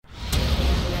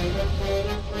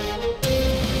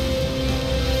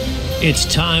It's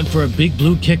time for a Big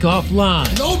Blue Kickoff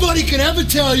Live. Nobody can ever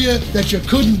tell you that you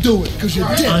couldn't do it, because you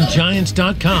did. On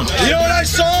Giants.com. You know what I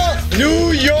saw?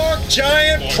 New York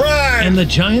Giant Pride. And the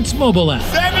Giants mobile app.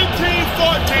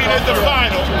 17-14 is the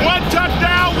final. One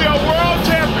touchdown, we are world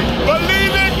champions.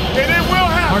 Believe it, and it will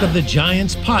happen. Part of the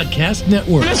Giants Podcast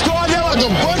Network. Let's go out there like a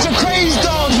bunch of crazy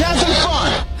dogs. Have some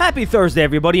fun. Happy Thursday,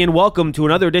 everybody, and welcome to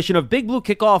another edition of Big Blue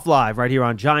Kickoff Live right here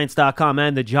on Giants.com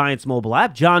and the Giants mobile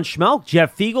app. John Schmelk,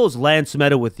 Jeff Fiegels, Lance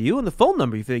Meadow with you, and the phone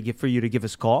number for you to give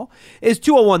us a call is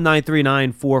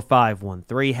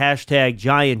 201-939-4513. Hashtag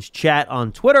Giants Chat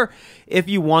on Twitter if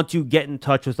you want to get in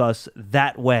touch with us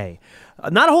that way.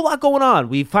 Not a whole lot going on.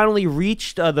 We finally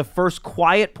reached the first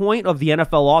quiet point of the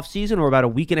NFL offseason. We're about a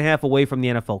week and a half away from the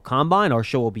NFL Combine. Our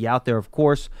show will be out there, of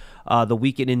course, the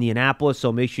week in Indianapolis,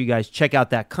 so make sure you guys check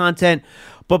out that content.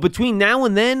 But between now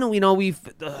and then, you know,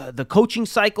 the coaching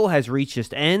cycle has reached its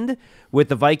end with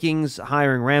the Vikings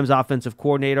hiring Rams offensive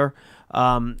coordinator.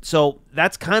 So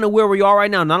that's kind of where we are right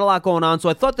now. Not a lot going on. So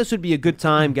I thought this would be a good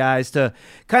time, guys, to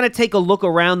kind of take a look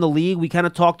around the league. We kind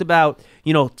of talked about,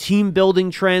 you know, team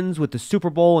building trends with the Super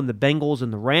Bowl and the Bengals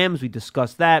and the Rams. We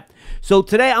discussed that. So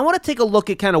today I want to take a look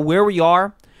at kind of where we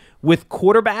are with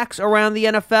quarterbacks around the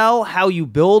NFL, how you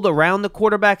build around the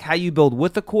quarterback, how you build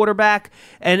with the quarterback,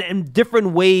 and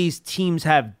different ways teams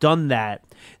have done that.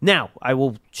 Now, I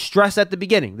will stress at the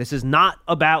beginning, this is not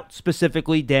about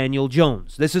specifically Daniel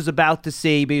Jones. This is about to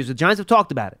see, because the Giants have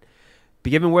talked about it,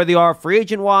 given where they are free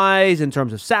agent-wise in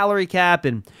terms of salary cap,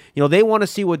 and you know they want to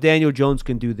see what Daniel Jones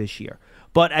can do this year.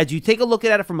 But as you take a look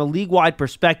at it from a league-wide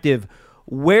perspective,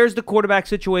 where's the quarterback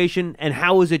situation, and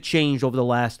how has it changed over the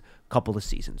last couple of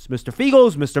seasons? Mr.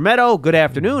 Fiegels, Mr. Meadow, good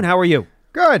afternoon. How are you?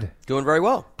 Good. Doing very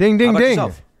well. Ding, ding, ding.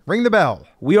 Yourself? Ring the bell.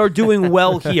 We are doing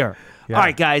well here. Yeah. All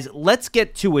right, guys, let's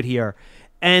get to it here.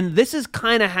 And this is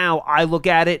kind of how I look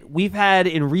at it. We've had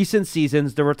in recent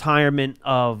seasons the retirement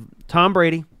of Tom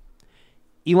Brady,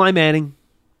 Eli Manning,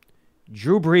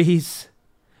 Drew Brees,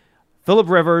 Phillip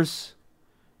Rivers,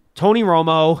 Tony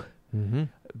Romo, Ben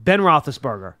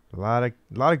Roethlisberger. A lot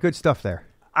of good stuff there.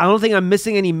 I don't think I'm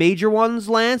missing any major ones,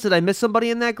 Lance. Did I miss somebody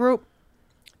in that group?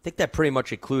 I think that pretty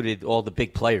much included all the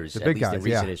big players, The at big least guys, in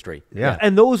recent yeah. history. Yeah.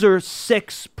 And those are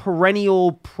 6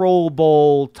 perennial Pro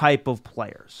Bowl type of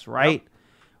players, right?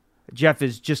 Yep.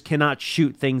 Jeff just cannot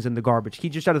shoot things in the garbage. He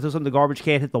just tried to throw something in the garbage,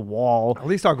 can't hit the wall. At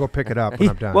least I'll go pick it up when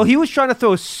I'm done. Well, he was trying to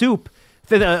throw soup.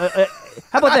 How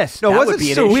about this? No, it That wasn't would be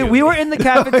an soup. issue. We were in the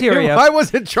cafeteria. I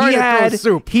wasn't trying to throw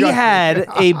soup. He had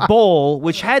a bowl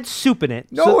which had soup in it.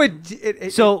 No,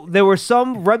 So there were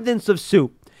some remnants of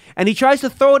soup. And he tries to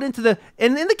throw it into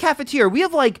in the cafeteria. We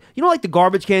have like the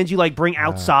garbage cans you like bring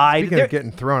outside. Speaking of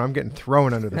getting thrown, I'm getting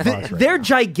thrown under the bus right They're now.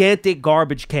 gigantic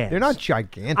garbage cans. They're not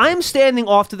gigantic. I'm standing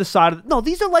off to the side no,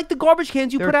 these are like the garbage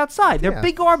cans you put outside. They're yeah.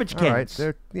 big garbage cans. All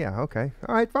right. Okay.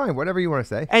 All right, fine. Whatever you want to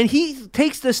say. And he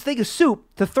takes this thing of soup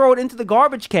to throw it into the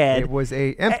garbage can. It was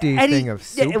a empty and thing of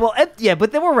soup. Yeah,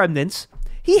 but there were remnants.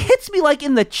 He hits me like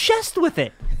in the chest with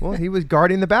it. Well, he was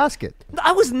guarding the basket.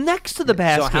 I was next to the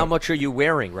basket. So how much are you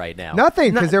wearing right now?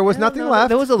 Nothing, because there was nothing left.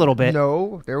 There was a little bit.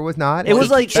 No, there was not. It was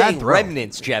He like keeps saying bad throw.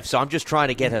 remnants, Jeff. So I'm just trying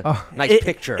to get a nice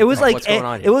picture. It was of like what's going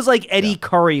on here. it was like Eddie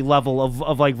Curry level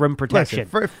of like rim protection.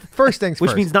 Listen, first things which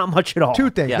first. means not much at all.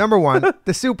 2 things. Yeah. Number 1,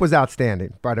 the soup was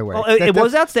outstanding, by the way. Oh, it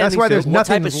was outstanding That's why soup. there's What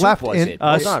nothing type of soup left was in it?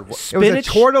 Uh, Hold on. It was a spinach,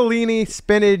 tortellini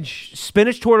spinach.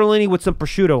 spinach tortellini with some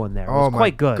prosciutto in there. It was Oh, my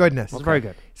quite good. goodness. It was very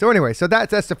good. So anyway, so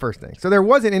that's the first thing. So there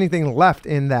wasn't anything left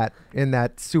in that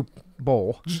soup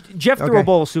bowl. Jeff threw Okay. a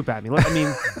bowl of soup at me. I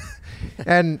mean,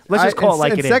 And Let's just call it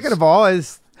like and it second is. of all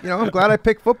is, I'm glad I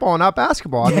picked football and not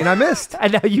basketball. I mean, I missed.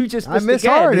 and now you just I missed miss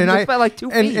again. hard, You and just I by like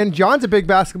 2 feet. and John's a big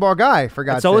basketball guy, for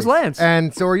God's sake. so is Lance.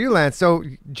 And so are you, Lance. So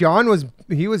John was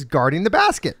guarding the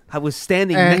basket. I was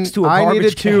standing And next to a I garbage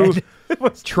needed can.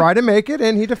 to try to make it,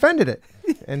 and he defended it.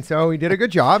 And so he did a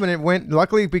good job, and it went.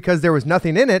 Luckily, because there was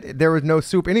nothing in it, there was no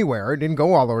soup anywhere. It didn't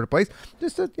go all over the place.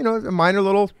 Just a minor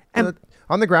little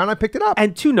on the ground. I picked it up.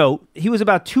 And to note, he was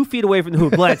about 2 feet away from the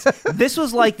hoop. Lance, this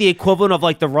was like the equivalent of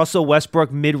like the Russell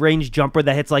Westbrook mid-range jumper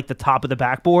that hits like the top of the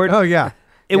backboard. Oh yeah.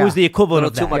 It was the a equivalent little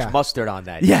of too that. much Yeah. mustard on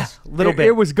that. Yeah, Yes. a little It- bit.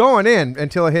 It was going in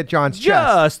until it hit John's chest.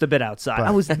 just a bit outside. But,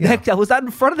 I was you next. I was not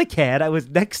in front of the can. I was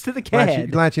next to the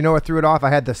can. Lance, you know what threw it off? I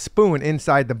had the spoon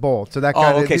inside the bowl, so that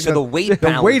kind Oh, of okay. So the weight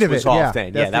balance weight of was it, off yeah,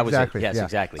 then. that's Yeah, that was exactly, it. Yes, yeah.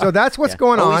 exactly. So that's what's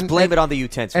going Always on. blame it on the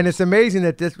utensils. And it's amazing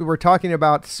that we're talking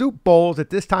about soup bowls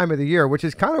at this time of the year, which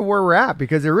is kind of where we're at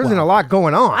because there isn't a lot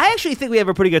going on. I actually think we have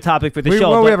a pretty good topic for the show.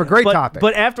 well, we but- have a great but- topic.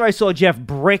 But after I saw Jeff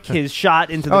brick his shot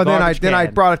into the then garbage I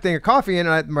can, brought a thing of coffee in,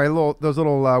 and those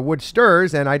little wood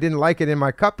stirs, and I didn't like it in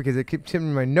my cup because it keeps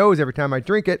hitting my nose every time I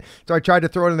drink it. So I tried to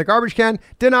throw it in the garbage can.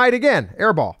 Denied again.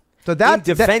 Airball. So in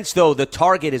defense, though, the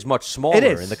target is much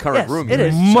smaller in the current room. It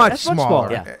is much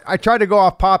smaller. Yeah. I tried to go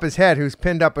off Papa's head, who's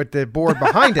pinned up at the board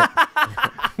behind it.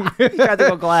 You tried to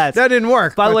go glass. That didn't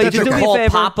work. By the way, did you call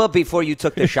Papa before you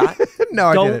took the shot? No,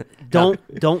 I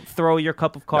didn't. Don't throw your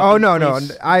cup of coffee. Oh no, please.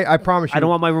 no! I promise you. I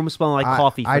don't want my room smelling like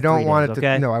coffee. For I don't 3 want days, it to.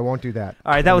 Okay? No, I won't do that.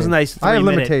 All right, that was a nice. I have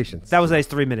 3-minute limitations. That was a nice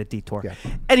 3-minute detour. Yeah.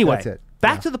 Anyway, That's it.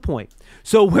 Back to the point.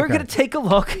 So we're going to take a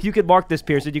look. You can mark this,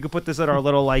 Pearson. You can put this at our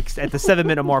little, like, at the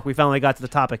 7-minute mark. We finally got to the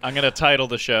topic. I'm going to title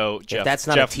the show, Jeff. If that's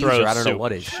not Jeff a teaser, throws I don't know soup.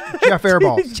 what is. Jeff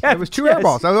airballs. It was 2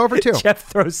 airballs. I was over 2. Jeff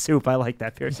throws soup. I like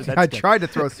that, Pearson. That's I good. tried to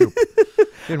throw soup.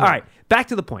 All right, back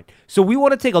to the point. So we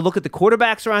want to take a look at the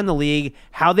quarterbacks around the league,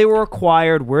 how they were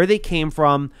acquired, where they came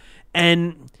from,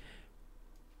 and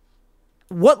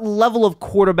what level of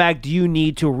quarterback do you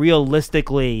need to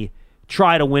realistically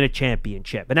try to win a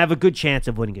championship and have a good chance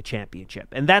of winning a championship?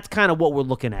 And that's kind of what we're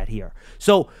looking at here.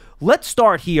 So let's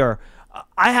start here.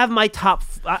 I have my top.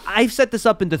 I've set this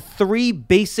up into 3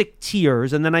 basic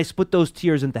tiers, and then I split those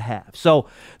tiers into half. So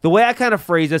the way I kind of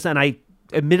phrase this, and I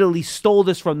admittedly stole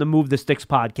this from the Move the Sticks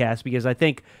podcast, because I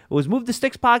think it was Move the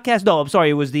Sticks podcast. No, I'm sorry.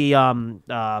 It was the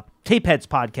Tapeheads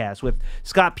podcast with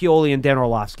Scott Pioli and Dan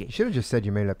Orlovsky. You should have just said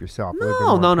you made it up yourself.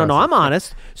 No. I'm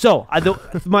honest. So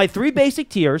my 3 basic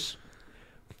tiers: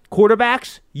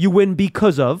 quarterbacks you win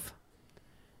because of.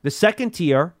 The second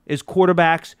tier is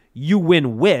quarterbacks you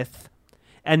win with.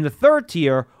 And the third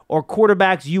tier are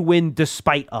quarterbacks you win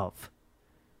despite of.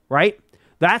 Right?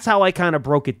 That's how I kind of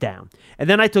broke it down. And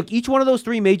then I took each one of those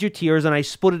 3 major tiers and I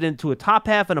split it into a top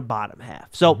half and a bottom half.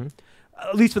 So,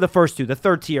 at least for the first 2. The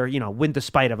third tier, win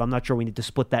despite of. I'm not sure we need to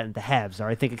split that into halves. Or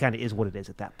I think it kind of is what it is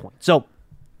at that point. So,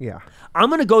 yeah, I'm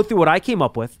going to go through what I came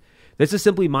up with. This is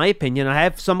simply my opinion. I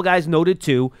have some guys noted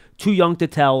too young to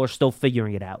tell or still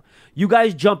figuring it out. You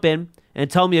guys jump in and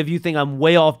tell me if you think I'm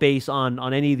way off base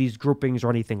on any of these groupings or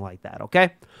anything like that,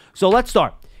 okay? So let's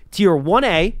start. Tier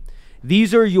 1A,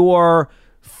 these are your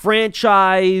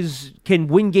franchise, can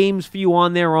win games for you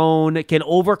on their own, can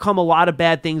overcome a lot of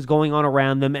bad things going on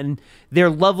around them, and their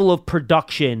level of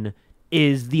production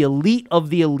is the elite of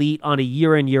the elite on a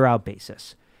year-in, year-out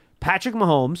basis. Patrick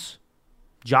Mahomes,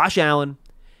 Josh Allen,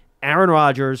 Aaron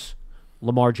Rodgers,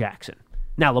 Lamar Jackson.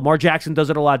 Now, Lamar Jackson does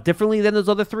it a lot differently than those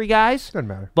other 3 guys. Doesn't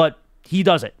matter. But he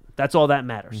does it. That's all that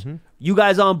matters. You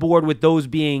guys on board with those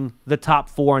being the top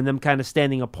 4 and them kind of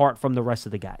standing apart from the rest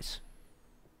of the guys?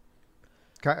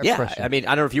 Yeah, question. I mean,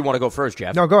 I don't know if you want to go first,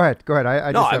 Jeff. No, go ahead.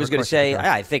 I was going to say,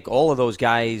 I think all of those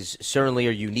guys certainly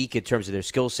are unique in terms of their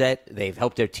skill set. They've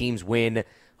helped their teams win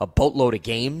a boatload of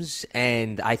games,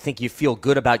 and I think you feel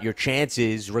good about your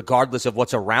chances, regardless of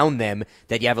what's around them,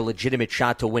 that you have a legitimate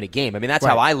shot to win a game. I mean, that's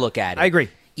how I look at it. I agree.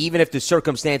 Even if the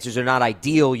circumstances are not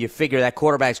ideal, you figure that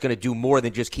quarterback's going to do more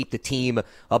than just keep the team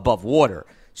above water.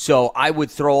 So I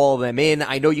would throw all of them in.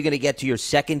 I know you're going to get to your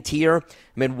second tier.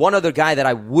 I mean, one other guy that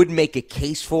I would make a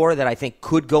case for that I think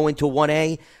could go into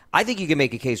 1A, I think you can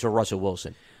make a case for Russell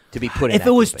Wilson to be put in If that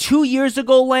it was grouping. 2 years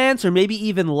ago, Lance, or maybe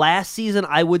even last season,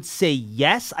 I would say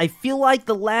yes. I feel like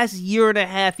the last year and a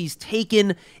half, he's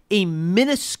taken a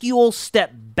minuscule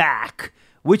step back,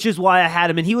 which is why I had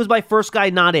him. And he was my first guy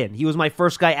not in. He was my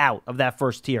first guy out of that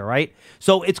first tier, right?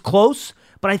 So it's close,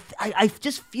 but I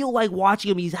just feel like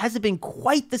watching him, he hasn't been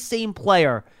quite the same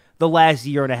player the last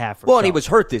year and a half or Well, so. and he was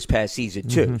hurt this past season,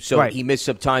 too. So Right. he missed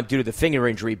some time due to the finger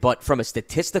injury. But from a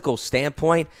statistical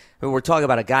standpoint, I mean, we're talking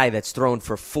about a guy that's thrown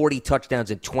for 40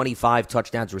 touchdowns and 25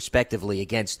 touchdowns, respectively,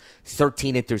 against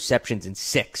 13 interceptions and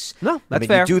 6. No, that's I mean,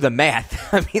 fair. you do the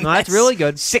math. I mean, No, that's really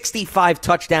good. 65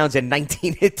 touchdowns and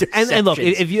 19 interceptions. And look,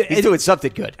 if he's doing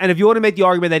something good. And if you want to make the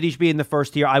argument that he should be in the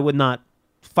first tier, I would not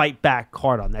fight back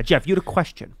hard on that. Jeff, you had a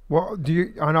question. Well, do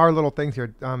you on our little things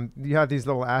here? You have these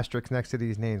little asterisks next to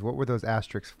these names. What were those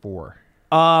asterisks for?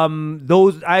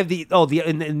 Those I have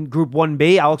in group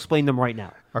 1B. I'll explain them right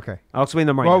now. Okay, I'll explain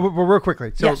them right well, now. well, real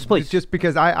quickly. So Yes, please. Just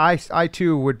because I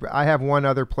too would. I have one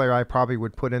other player I probably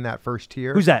would put in that first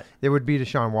tier. Who's that? It would be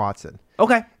Deshaun Watson.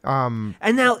 Okay. And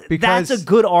now because- that's a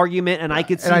good argument, and I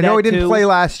could see that And I know he didn't too. play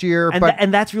last year, And, but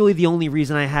and that's really the only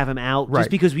reason I have him out, Right.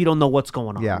 just because we don't know what's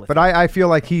going on. yeah, with but him. I feel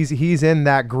like he's in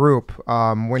that group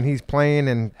when he's playing,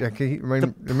 and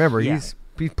remember yeah. he's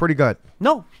pretty good.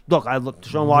 No. Look,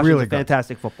 Deshaun Watson's Really a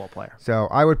fantastic football player. So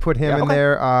I would put him in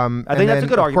there. I think that's a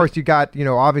good argument. Of course, you got,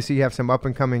 obviously you have some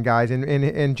up-and-coming guys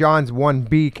in John's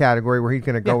 1B category where he's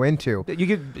going to go into. You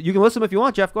can listen if you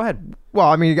want, Jeff. Go ahead. Well,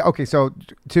 I mean, okay, so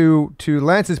to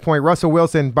Lance's point, Russell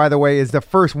Wilson, by the way, is the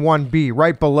first 1B,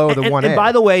 right below the 1A. And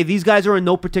by the way, these guys are in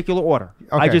no particular order.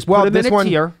 Okay. I just put them in a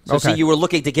tier. So see, you were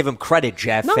looking to give him credit,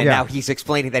 Jeff, and now he's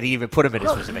explaining that he even put him in a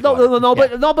specific order.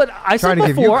 But I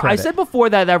said before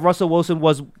that Russell Wilson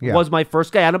was my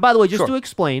first guy. And by the way, just to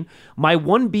explain, my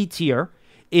 1B tier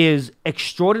is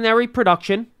extraordinary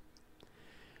production,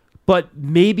 but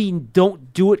maybe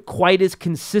don't do it quite as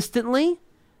consistently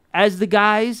as the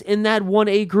guys in that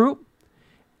 1A group,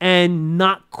 and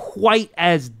not quite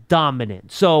as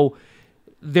dominant. So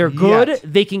they're good.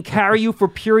 They can carry you for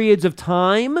periods of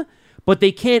time, but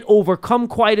they can't overcome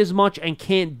quite as much and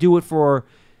can't do it for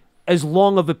as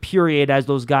long of a period as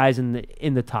those guys in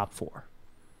the top 4.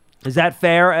 Is that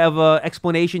fair of an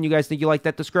explanation? You guys think you like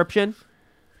that description?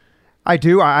 I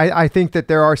do. I think that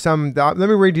there are some. Let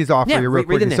me read these off for you real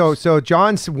quick. So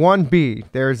John's 1B.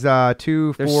 There's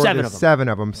 2, 4, 7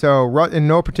 of them. So in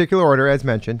no particular order, as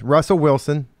mentioned, Russell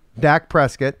Wilson, Dak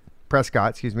Prescott,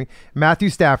 Matthew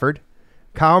Stafford,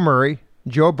 Kyle Murray,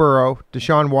 Joe Burrow,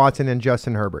 Deshaun Watson, and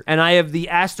Justin Herbert. And I have the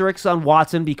asterisks on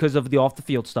Watson because of the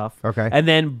off-the-field stuff. Okay. And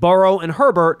then Burrow and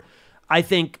Herbert, I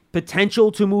think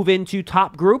potential to move into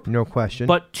top group. No question.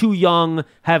 But too young,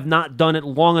 have not done it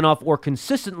long enough or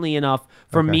consistently enough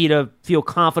for me to feel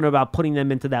confident about putting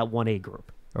them into that 1A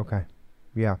group. Okay.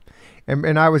 Yeah.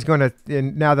 And I was going to,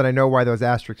 now that I know why those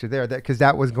asterisks are there, because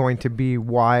that was going to be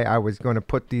why I was going to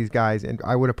put these guys, and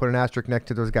I would have put an asterisk next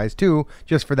to those guys too,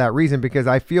 just for that reason, because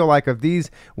I feel like of these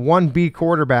 1B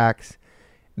quarterbacks,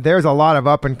 there's a lot of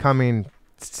up-and-coming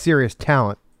serious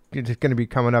talent just going to be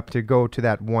coming up to go to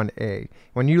that 1A.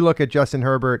 When you look at Justin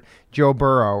Herbert, Joe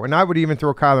Burrow, and I would even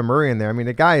throw Kyler Murray in there. I mean,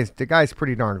 the guy's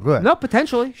pretty darn good. No,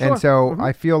 potentially, sure. And so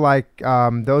I feel like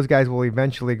those guys will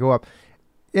eventually go up.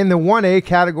 In the 1A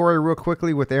category, real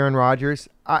quickly, with Aaron Rodgers,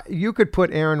 you could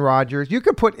put Aaron Rodgers, you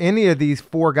could put any of these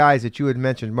 4 guys that you had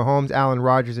mentioned, Mahomes, Allen,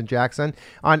 Rodgers, and Jackson,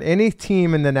 on any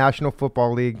team in the National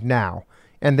Football League now,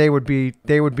 and they would be a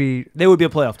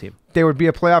playoff team. They would be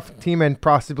a playoff team and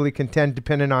possibly contend,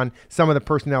 depending on some of the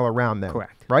personnel around them.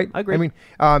 Correct. Right? I agree. I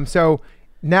mean, so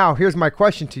now here's my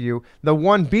question to you: the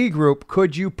 1B group,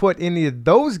 could you put any of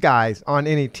those guys on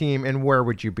any team, and where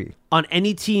would you be? On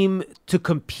any team to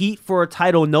compete for a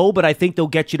title, no, but I think they'll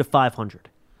get you to 500.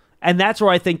 And that's where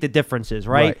I think the difference is,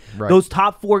 right? Those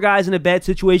top 4 guys in a bad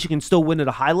situation can still win at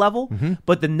a high level,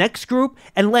 but the next group,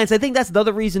 and Lance, I think that's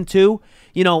another reason too,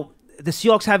 the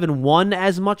Seahawks haven't won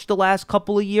as much the last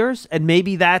couple of years, and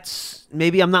maybe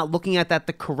I'm not looking at that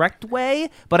the correct way,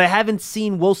 but I haven't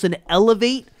seen Wilson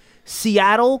elevate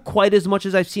Seattle quite as much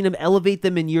as I've seen him elevate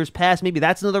them in years past. Maybe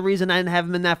that's another reason I didn't have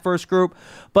him in that first group.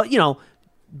 But,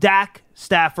 Dak,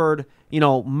 Stafford,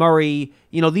 Murray,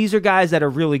 these are guys that are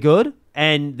really good,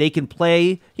 and they can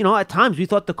play. At times we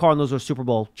thought the Cardinals were Super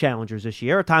Bowl challengers this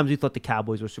year. At times we thought the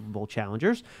Cowboys were Super Bowl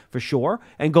challengers, for sure,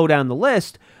 and go down the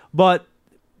list. But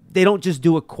they don't just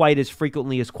do it quite as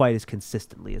frequently, quite as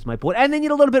consistently, is my point. And they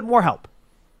need a little bit more help.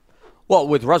 Well,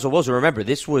 with Russell Wilson, remember,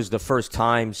 this was the first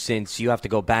time since you have to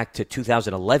go back to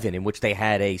 2011 in which they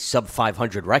had a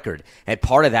sub-500 record. And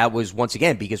part of that was, once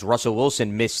again, because Russell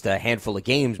Wilson missed a handful of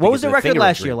games. What was the record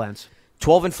last year, Lance?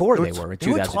 12-4 they were in 2020.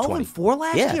 They were 12-4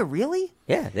 last year, really?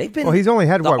 Yeah, they've been. Well, he's only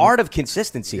had the art of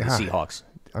consistency. The Seahawks.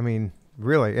 I mean,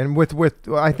 really, and with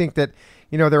I think that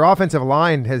their offensive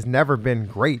line has never been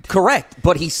great. Correct,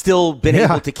 but he's still been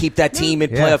able to keep that team in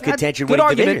playoff contention, winning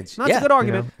divisions. That's a good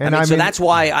argument. And so that's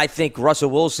why I think Russell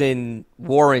Wilson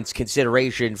warrants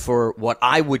consideration for what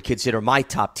I would consider my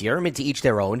top tier. I mean, to each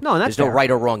their own. No, that's There's no right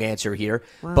or wrong answer here.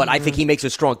 Well, but I think he makes a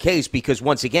strong case because,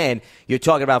 once again, you're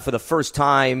talking about for the first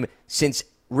time since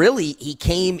really he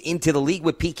came into the league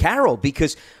with Pete Carroll,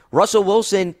 because Russell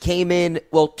Wilson came in,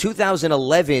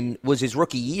 2011 was his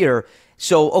rookie year.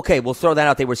 So, okay, we'll throw that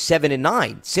out. They were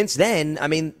 7-9. Since then,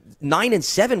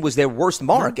 9-7 was their worst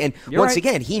mark. And once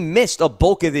again, he missed a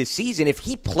bulk of this season. If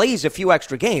he plays a few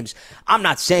extra games, I'm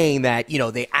not saying that,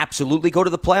 they absolutely go to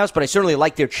the playoffs, but I certainly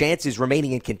like their chances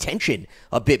remaining in contention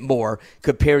a bit more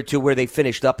compared to where they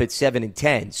finished up at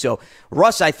 7-10. So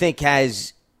Russ, I think,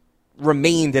 has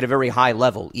remained at a very high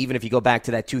level, even if you go back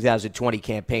to that 2020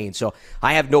 campaign. So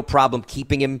I have no problem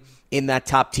keeping him in that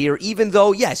top tier, even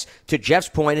though, yes, to Jeff's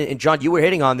point, and John, you were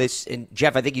hitting on this, and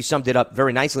Jeff, I think you summed it up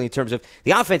very nicely in terms of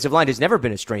the offensive line has never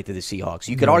been a strength of the Seahawks.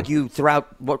 You could argue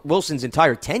throughout Wilson's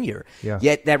entire tenure,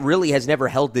 yet that really has never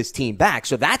held this team back.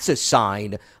 So that's a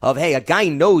sign of, hey, a guy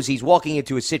knows he's walking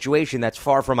into a situation that's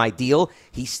far from ideal.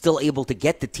 He's still able to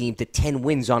get the team to 10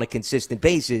 wins on a consistent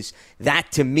basis.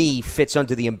 That, to me, fits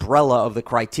under the umbrella of the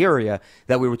criteria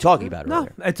that we were talking about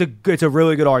earlier. It's a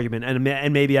really good argument,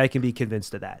 and maybe I can be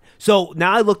convinced of that. So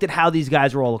now I looked at how these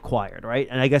guys were all acquired, right?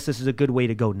 And I guess this is a good way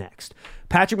to go next.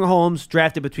 Patrick Mahomes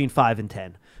drafted between 5 and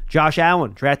 10. Josh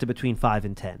Allen drafted between 5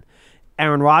 and 10.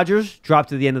 Aaron Rodgers dropped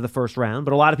to the end of the first round,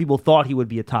 but a lot of people thought he would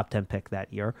be a top 10 pick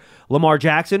that year. Lamar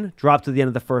Jackson dropped to the end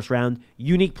of the first round.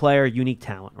 Unique player, unique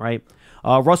talent, right?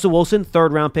 Russell Wilson,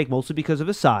 third round pick, mostly because of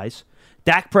his size.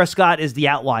 Dak Prescott is the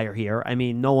outlier here. I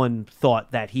mean, no one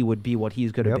thought that he would be what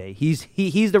he's going to be.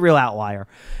 He's the real outlier.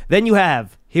 Then you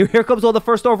have, here comes all the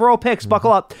first overall picks.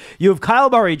 Buckle up. You have Kyle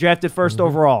Murray drafted first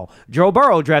overall. Joe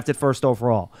Burrow drafted first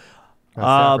overall.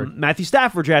 Matthew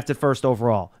Stafford drafted first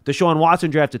overall. Deshaun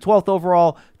Watson drafted 12th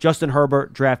overall. Justin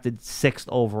Herbert drafted 6th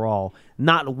overall.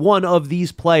 Not one of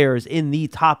these players in the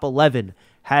top 11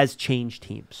 has changed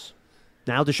teams.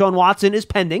 Now, Deshaun Watson is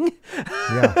pending.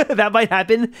 That might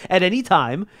happen at any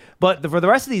time. But for the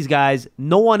rest of these guys,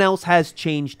 no one else has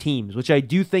changed teams, which I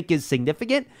do think is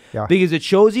significant because it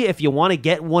shows you if you want to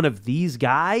get one of these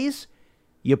guys,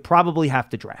 you probably have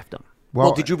to draft them.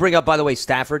 Well, did you bring up, by the way,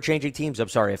 Stafford changing teams? I'm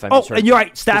sorry if I misheard. And you're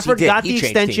right. Stafford got the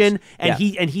extension, and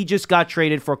he just got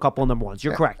traded for a couple of number ones.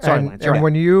 You're correct. Sorry, Lance. And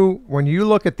when you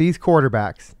look at these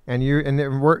quarterbacks,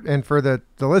 and for the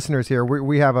listeners here,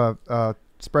 we have a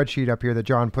spreadsheet up here that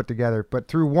John put together, but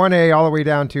through 1A all the way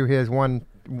down to his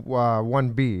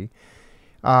 1B,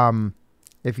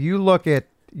 if you look at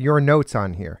your notes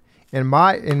on here, in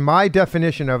my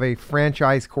definition of a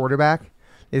franchise quarterback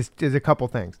is a couple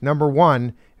things. Number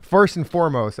one, first and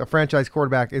foremost, a franchise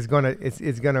quarterback is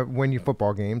gonna win you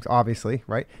football games, obviously,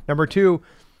 right? Number two,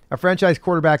 a franchise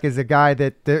quarterback is a guy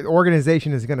that the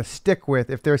organization is going to stick with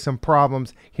if there's some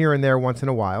problems here and there once in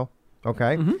a while.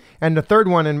 Okay. And the third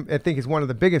one, and I think is one of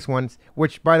the biggest ones,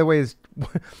 which, by the way, is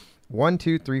 1,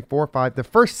 2, 3, 4, 5. The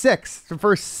first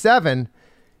 7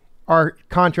 are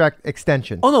contract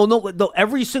extensions. Oh, no.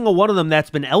 Every single one of them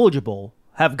that's been eligible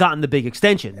have gotten the big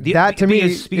extension. That to me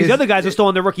because the other guys are still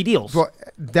on their rookie deals. Well,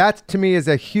 that to me is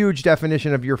a huge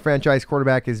definition of your franchise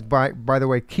quarterback is by the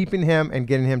way, keeping him and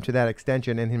getting him to that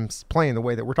extension and him playing the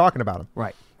way that we're talking about him.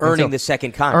 Right. Earning the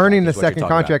second contract. Earning the second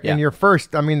contract. And your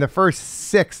first, the first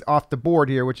 6 off the board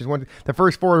here, which is the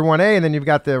first 4 are 1A, and then you've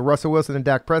got the Russell Wilson and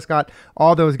Dak Prescott,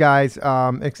 all those guys,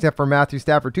 except for Matthew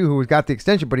Stafford, too, who got the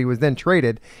extension, but he was then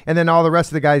traded. And then all the rest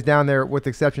of the guys down there, with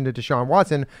the exception to Deshaun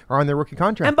Watson, are on their rookie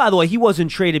contract. And by the way, he wasn't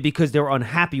traded because they were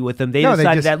unhappy with him. They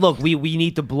decided that, look, we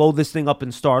need to blow this thing up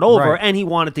and start over, and he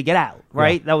wanted to get out,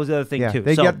 right? That was the other thing, too.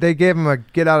 They gave him a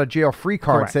get-out-of-jail-free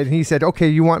card, and he said, okay,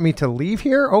 you want me to leave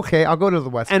here? Okay, I'll go to the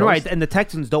West Coast. And the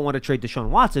Texans don't want to trade Deshaun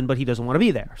Watson, but he doesn't want to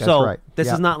be there. This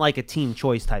is not like a team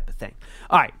choice type of thing.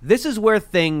 All right, this is where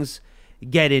things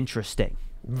get interesting.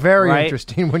 Very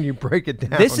interesting when you break it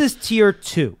down. This is tier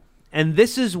 2, and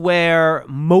this is where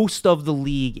most of the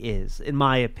league is, in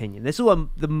my opinion. This is what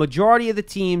the majority of the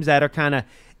teams that are kind of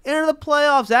into the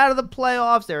playoffs, out of the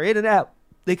playoffs, they're in and out.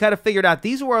 They kind of figured out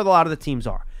these are where a lot of the teams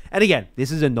are. And again,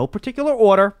 this is in no particular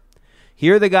order.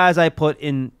 Here are the guys I put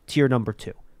in tier number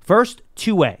 2. First,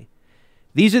 2A.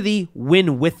 These are the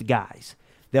win-with guys.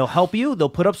 They'll help you. They'll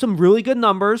put up some really good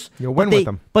numbers. You'll win with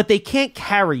them. But they can't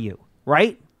carry you,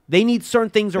 right? They need certain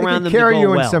things around them to go well. They can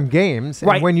carry you in some games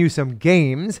and win you some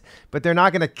games, but they're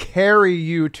not going to carry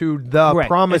you to the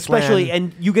promised land.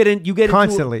 And you get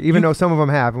constantly, even though some of them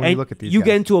have. When you look at these,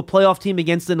 get into a playoff game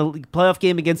against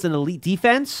an elite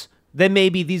defense, then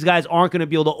maybe these guys aren't going to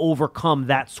be able to overcome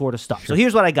that sort of stuff. So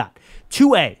here's what I got: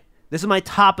 2A. This is my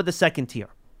top of the second tier.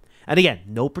 And again,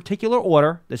 no particular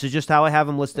order. This is just how I have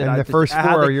them listed. And the first 4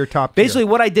 are your top tier. Basically,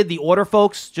 what I did, the order,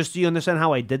 folks, just so you understand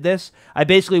how I did this, I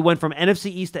basically went from NFC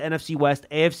East to NFC West,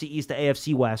 AFC East to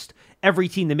AFC West, every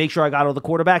team to make sure I got all the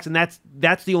quarterbacks, and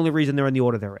that's the only reason they're in the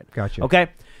order they're in. Gotcha. Okay?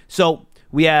 So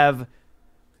we have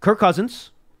Kirk Cousins,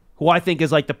 who I think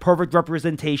is like the perfect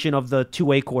representation of the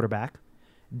 2A quarterback.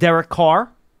 Derek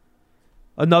Carr,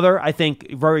 another, I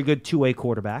think, very good 2A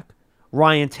quarterback.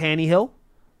 Ryan Tannehill.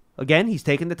 Again, he's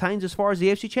taken the Titans as far as the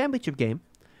AFC Championship game.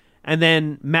 And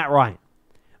then Matt Ryan.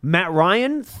 Matt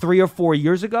Ryan, 3 or 4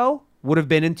 years ago, would have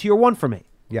been in tier 1 for me.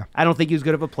 Yeah. I don't think he was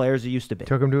good of a player as he used to be.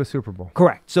 Took him to a Super Bowl.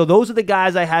 Correct. So those are the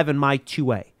guys I have in my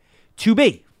 2A.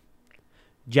 2B,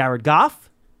 Jared Goff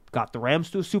got the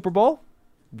Rams to a Super Bowl.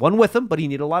 Won with him, but he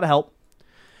needed a lot of help.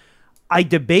 I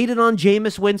debated on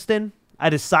Jameis Winston. I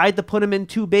decided to put him in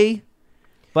 2B,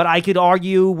 but I could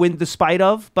argue win despite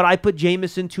of. But I put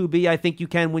Jameis in 2B. I think you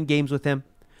can win games with him.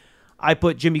 I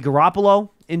put Jimmy Garoppolo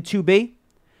in 2B.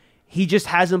 He just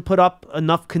hasn't put up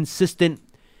enough consistent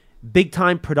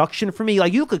big-time production for me.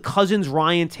 Like, you look at Cousins,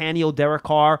 Ryan, Tannehill, Derek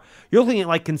Carr, you're looking at,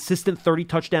 like, consistent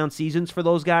 30-touchdown seasons for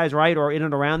those guys, right, or in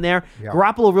and around there. Yeah.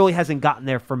 Garoppolo really hasn't gotten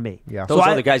there for me. Yeah. Those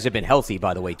other guys have been healthy,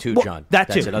 by the way, too, John.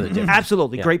 That's another difference.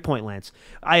 Absolutely. Yeah. Great point, Lance.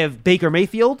 I have Baker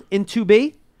Mayfield in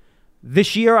 2B.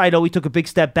 This year, I know he took a big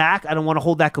step back. I don't want to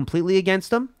hold that completely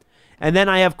against him. And then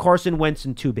I have Carson Wentz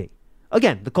in 2B.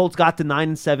 Again, the Colts got to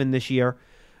 9-7 this year.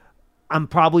 I'm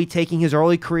probably taking his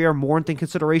early career more into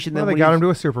consideration than they got him to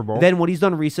a Super Bowl. Than what he's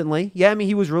done recently. Yeah, I mean,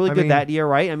 he was really good that year,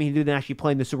 right? I mean, he didn't actually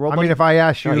play in the Super Bowl. I mean, if I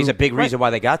ask you... he's a big reason why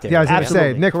they got there. Yeah, I was going to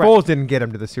say, Nick Foles didn't get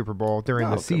him to the Super Bowl during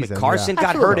the season. Carson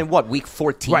got hurt in, week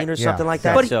 14 or something like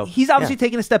that? But he's obviously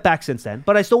taken a step back since then.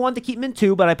 But I still wanted to keep him in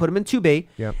 2, but I put him in 2B.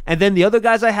 Yep. And then the other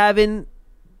guys I have in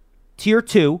Tier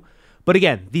 2. But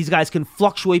again, these guys can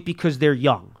fluctuate because they're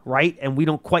young, right? And we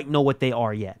don't quite know what they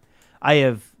are yet. I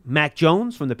have Mac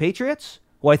Jones from the Patriots,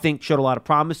 who I think showed a lot of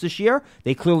promise this year.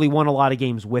 They clearly won a lot of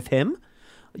games with him.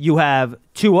 You have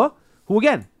Tua, who,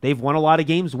 again, they've won a lot of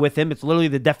games with him. It's literally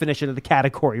the definition of the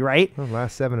category, right? Well,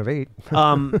 last 7 of 8.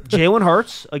 Jalen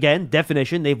Hurts, again,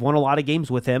 definition. They've won a lot of games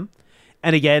with him.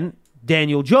 And again,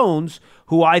 Daniel Jones,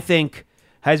 who I think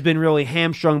has been really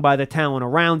hamstrung by the talent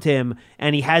around him,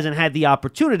 and he hasn't had the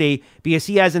opportunity because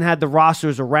he hasn't had the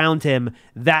rosters around him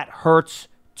that Hurts,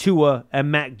 Tua,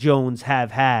 and Mac Jones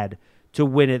have had to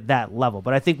win at that level.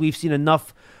 But I think we've seen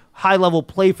enough high-level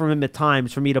play from him at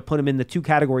times for me to put him in the 2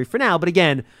 category for now. But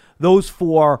again, those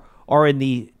 4 are in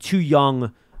the too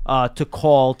young to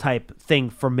call type thing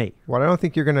for me. Well, I don't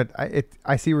think you're going to –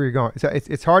 I see where you're going. So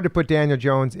it's hard to put Daniel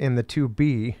Jones in the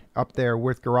 2B up there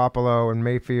with Garoppolo and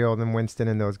Mayfield and Winston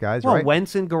and those guys, right? Well,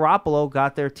 Wentz and Garoppolo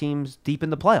got their teams deep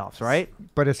in the playoffs, right?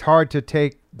 But it's hard to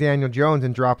take Daniel Jones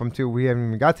and drop him to – we haven't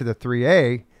even got to the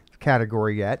 3A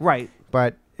category yet. Right.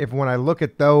 But – when I look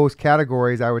at those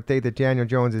categories, I would think that Daniel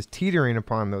Jones is teetering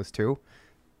upon those 2.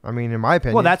 I mean, in my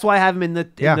opinion. Well, that's why I have him in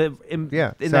that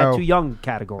too young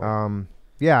category.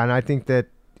 And I think that,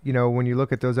 when you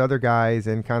look at those other guys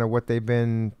and kind of what they've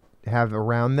have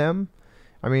around them,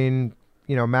 I mean,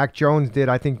 Mac Jones did,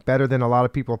 I think, better than a lot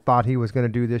of people thought he was going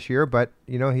to do this year. But,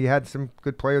 he had some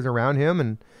good players around him.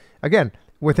 And, again,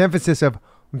 with emphasis of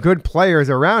good players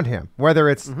around him, whether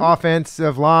it's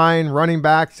offensive line, running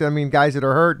backs, I mean, guys that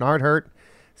are hurt and aren't hurt.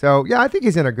 So, yeah, I think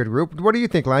he's in a good group. What do you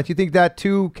think, Lance? You think that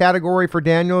 2 category for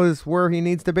Daniel is where he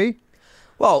needs to be?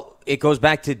 Well, it goes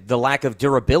back to the lack of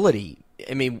durability.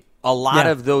 I mean, a lot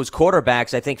of those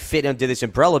quarterbacks, I think, fit under this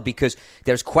umbrella because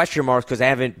there's question marks because they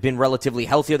haven't been relatively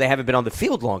healthy or they haven't been on the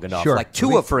field long enough. Sure. Like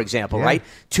Tua, for example, right?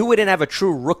 Tua didn't have a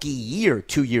true rookie year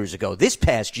 2 years ago. This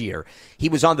past year, he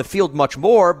was on the field much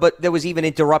more, but there was even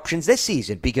interruptions this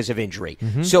season because of injury.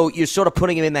 So you're sort of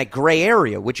putting him in that gray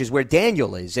area, which is where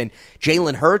Daniel is. And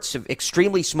Jalen Hurts,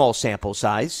 extremely small sample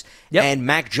size. And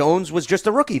Mac Jones was just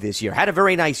a rookie this year. Had a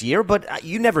very nice year, but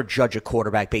you never judge a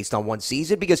quarterback based on one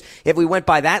season because if we went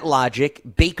by that logic,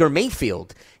 Baker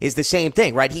Mayfield is the same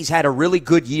thing, right? He's had a really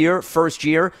good year, first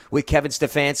year with Kevin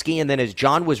Stefanski, and then as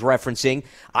John was referencing,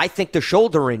 I think the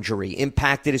shoulder injury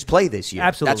impacted his play this year.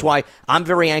 Absolutely. That's why I'm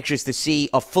very anxious to see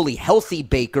a fully healthy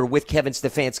Baker with Kevin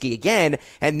Stefanski again,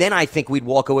 and then I think we'd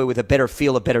walk away with a better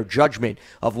feel, a better judgment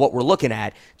of what we're looking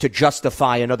at to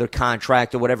justify another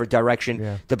contract or whatever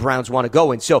direction the Browns want to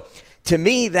go in. So to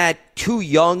me, that too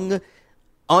young,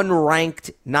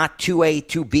 unranked, not 2A,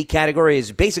 2B category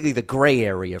is basically the gray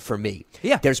area for me.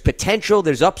 Yeah. There's potential,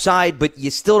 there's upside, but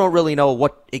you still don't really know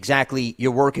what exactly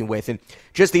you're working with. And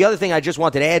just the other thing I just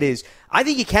wanted to add is I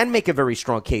think you can make a very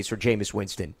strong case for Jameis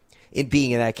Winston in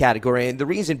being in that category. And the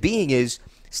reason being is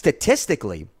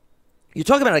statistically, you're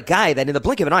talking about a guy that in the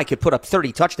blink of an eye could put up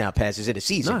 30 touchdown passes in a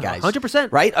season, guys.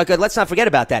 100%. Right? Okay, let's not forget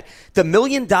about that. The $1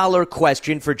 million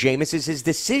question for Jameis is his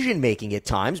decision-making at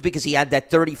times because he had that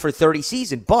 30 for 30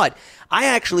 season. But I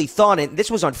actually thought, and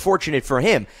this was unfortunate for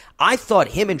him, I thought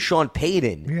him and Sean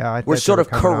Payton were sort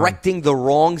of correcting the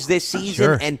wrongs this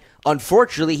season. And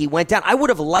unfortunately, he went down. I would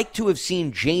have liked to have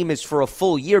seen Jameis for a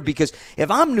full year because if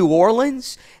I'm New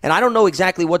Orleans, and I don't know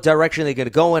exactly what direction they're going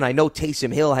to go in, I know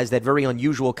Taysom Hill has that very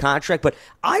unusual contract, but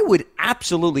I would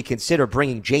absolutely consider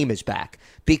bringing Jameis back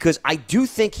because I do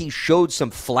think he showed some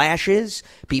flashes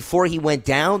before he went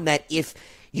down that if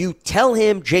You tell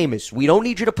him, Jameis, we don't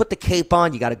need you to put the cape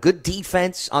on. You got a good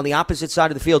defense on the opposite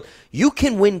side of the field. You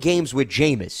can win games with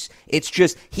Jameis. It's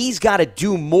just he's got to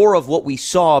do more of what we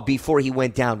saw before he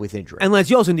went down with injury. And Lance,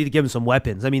 you also need to give him some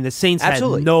weapons. I mean, the Saints had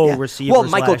no receivers. Well,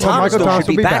 Michael Thomas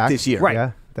should be back this year. Right.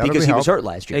 Yeah, because he was hurt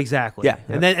last year. Exactly. Yeah.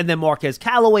 And then Marquez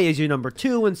Callaway is your number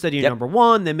 2 instead of your number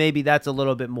 1. Then maybe that's a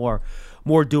little bit more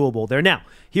doable there. Now,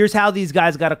 here's how these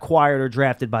guys got acquired or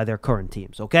drafted by their current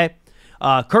teams, okay?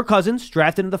 Kirk Cousins,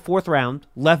 drafted in the 4th round,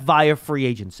 left via free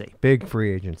agency. Big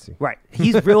free agency. Right.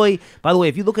 He's really, by the way,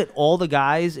 if you look at all the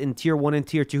guys in Tier 1 and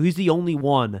Tier 2, he's the only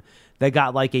one that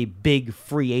got like a big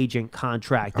free agent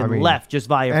contract and left just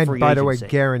via free agency. And by the way,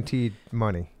 guaranteed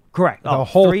money. Correct. The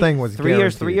whole thing was 3 years,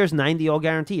 guaranteed. 3 years, 90 all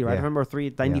guaranteed, right? Yeah. I remember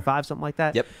 395, something like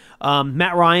that. Yep.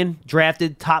 Matt Ryan,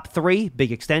 drafted top 3,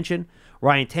 big extension.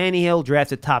 Ryan Tannehill,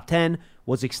 drafted top 10,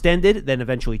 was extended, then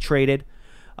eventually traded.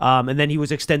 And then he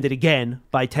was extended again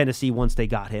by Tennessee once they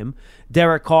got him.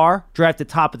 Derek Carr, drafted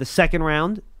top of the 2nd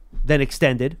round, then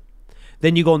extended.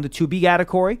 Then you go in the 2B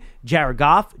category. Jared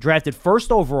Goff, drafted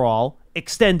 1st overall,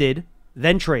 extended,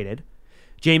 then traded.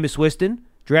 Jameis Winston,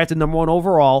 drafted number 1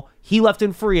 overall. He left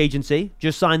in free agency,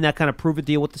 just signed that kind of prove-it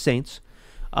deal with the Saints.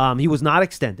 He was not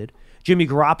extended. Jimmy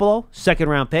Garoppolo, 2nd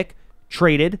round pick,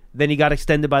 traded. Then he got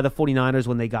extended by the 49ers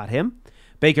when they got him.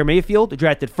 Baker Mayfield,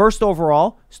 drafted 1st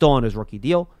overall, still on his rookie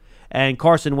deal. And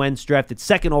Carson Wentz, drafted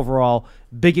 2nd overall,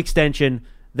 big extension,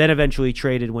 then eventually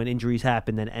traded when injuries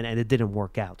happened and it didn't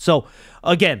work out. So,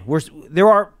 again, there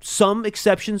are some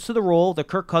exceptions to the rule. The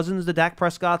Kirk Cousins, the Dak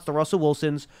Prescotts, the Russell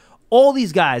Wilsons, all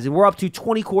these guys. And we're up to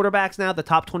 20 quarterbacks now, the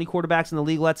top 20 quarterbacks in the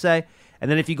league, let's say. And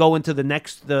then if you go into the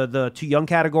next, the too young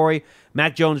category,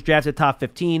 Mac Jones drafted top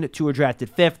 15, Tua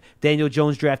drafted 5th, Daniel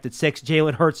Jones drafted 6th,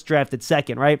 Jalen Hurts drafted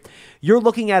 2nd, right? You're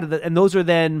looking at it, and those are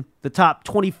then the top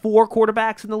 24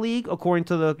 quarterbacks in the league, according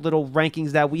to the little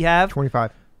rankings that we have.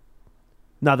 25.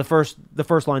 No, the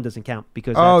first line doesn't count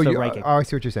because that's the ranking. I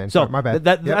see what you're saying. So Sorry, my bad.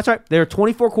 That's right. There are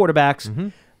 24 quarterbacks. Mm-hmm.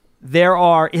 There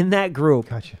are, in that group,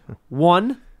 Gotcha.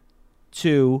 1,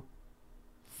 2,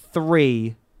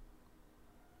 3.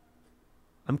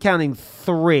 I'm counting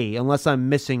 3, unless I'm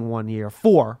missing one here.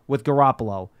 4 with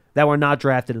Garoppolo that were not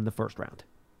drafted in the 1st round.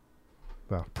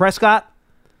 Well. Prescott,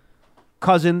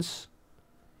 Cousins,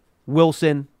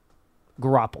 Wilson,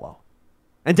 Garoppolo.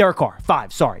 And Derek Carr,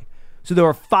 5, sorry. So there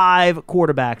were 5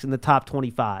 quarterbacks in the top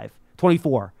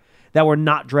 24 that were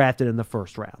not drafted in the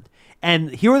 1st round.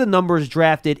 And here are the numbers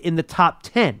drafted in the top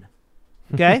 10.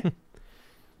 Okay?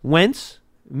 Wentz,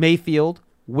 Mayfield,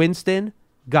 Winston,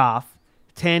 Goff,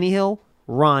 Tannehill,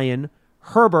 Ryan,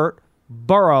 Herbert,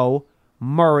 Burrow,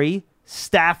 Murray,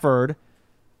 Stafford,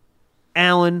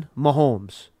 Allen,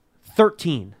 Mahomes.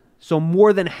 13. So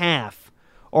more than half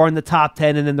are in the top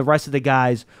 10, and then the rest of the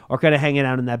guys are kind of hanging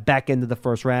out in that back end of the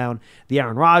 1st round. The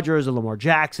Aaron Rodgers, the Lamar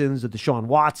Jacksons, the Deshaun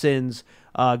Watsons,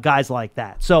 guys like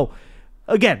that. So,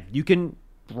 again, you can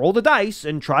roll the dice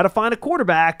and try to find a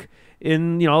quarterback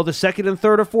in, the 2nd and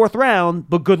 3rd or 4th round,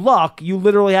 but good luck. You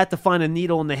literally have to find a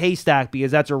needle in the haystack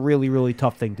because that's a really, really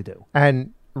tough thing to do.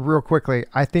 And real quickly,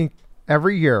 I think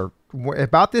every year,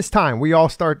 about this time, we all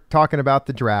start talking about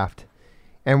the draft,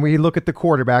 and we look at the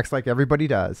quarterbacks like everybody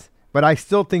does. But I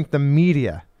still think the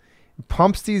media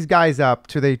pumps these guys up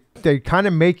to they kind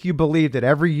of make you believe that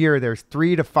every year there's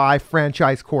 3 to 5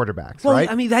 franchise quarterbacks, well,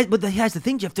 right? I mean, but that's the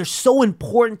thing, Jeff. They're so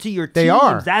important to your teams. They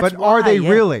are, That's but why, are they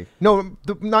really? No,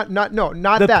 not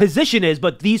the that. position is,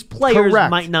 but these players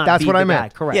Correct. might not. That's be what the I guy.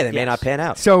 meant. Correct. Yeah, they may not pan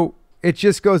out. So it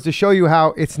just goes to show you how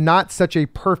it's not such a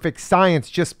perfect science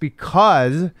just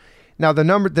because. Now the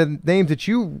names that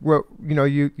you wrote,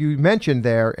 you mentioned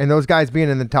there, and those guys being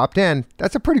in the top 10,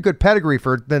 that's a pretty good pedigree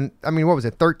for. Then I mean, what was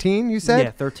it? 13? You said?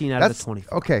 Yeah, 13 out of the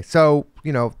 24. Okay, so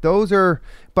those are.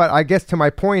 But I guess to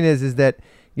my point is that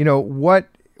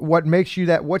what makes you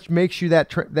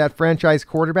that franchise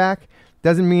quarterback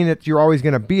doesn't mean that you're always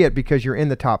going to be it because you're in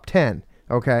the top 10.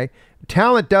 Okay,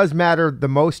 talent does matter the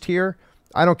most here.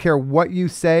 I don't care what you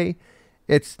say.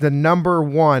 It's the number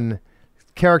one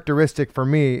characteristic for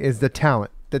me is the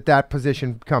talent that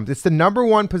position comes. It's the number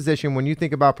one position when you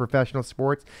think about professional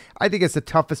sports. I think it's the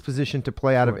toughest position to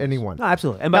play out of anyone. No,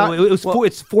 absolutely. And by the way,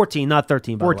 it's 14, not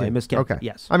 13, by 14. the way. Miscounted. Okay.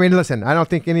 Yes. I mean, listen, I don't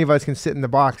think any of us can sit in the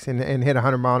box and hit a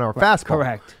 100-mile-an-hour fastball.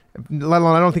 Correct. Let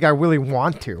alone, I don't think I really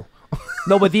want to.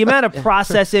 No, but the amount of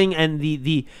processing and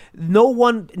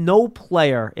no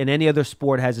player in any other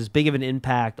sport has as big of an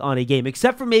impact on a game,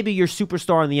 except for maybe your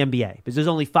superstar in the NBA, because there's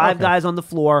only 5 guys on the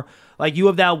floor. Like, you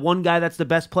have that one guy that's the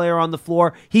best player on the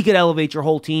floor. He could elevate your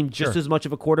whole team just as much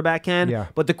as a quarterback can. Yeah.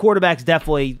 But the quarterback's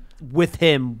definitely with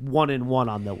him 1-1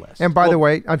 on the list. And by the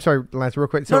way, I'm sorry, Lance, real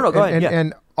quick. So, No, go ahead.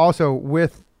 And also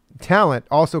with talent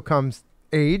also comes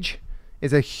age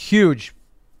is a huge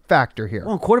factor here.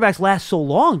 Well, quarterbacks last so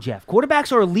long, Jeff.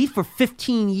 Quarterbacks are elite for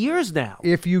 15 years now.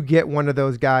 If you get one of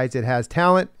those guys that has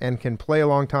talent and can play a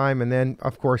long time, and then,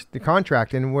 of course, the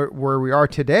contract, and where we are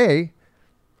today,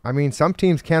 I mean, some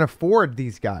teams can't afford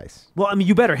these guys. Well, I mean,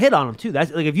 you better hit on them, too. That's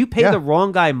like if you pay the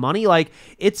wrong guy money, like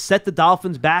it set the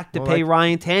Dolphins back to pay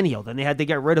Ryan Tannehill. Then they had to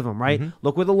get rid of him, right?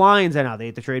 Look where the Lions are now. They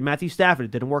had to trade Matthew Stafford.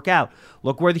 It didn't work out.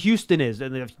 Look where the Houston is.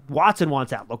 And if Watson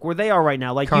wants out. Look where they are right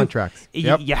now. Like contracts.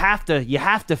 You have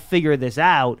to figure this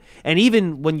out. And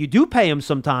even when you do pay him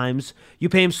sometimes, you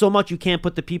pay him so much you can't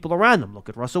put the people around them. Look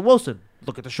at Russell Wilson.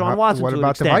 Look at Deshaun Watson. What to an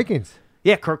about the extent. Vikings?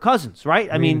 Yeah, Kirk Cousins,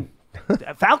 right? I mean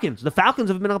Falcons. The Falcons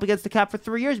have been up against the cap for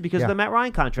 3 years because of the Matt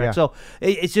Ryan contract. So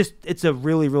it's a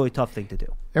really, really tough thing to do.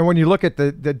 And when you look at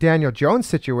the Daniel Jones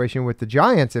situation with the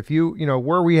Giants, if you know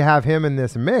where we have him in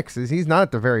this mix is he's not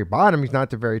at the very bottom, he's not at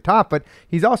the very top, but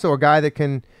he's also a guy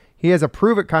that he has a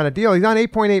prove it kind of deal. He's on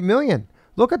 $8.8 million.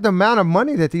 Look at the amount of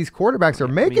money that these quarterbacks are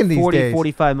making these days.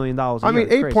 $45 million a year. I mean,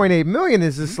 $8.8 million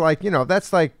is just like,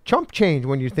 that's like chump change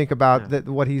when you think about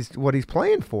what he's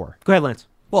playing for. Go ahead, Lance.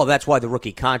 Well, that's why the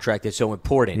rookie contract is so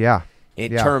important. Yeah.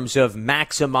 In terms of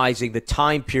maximizing the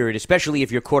time period, especially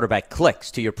if your quarterback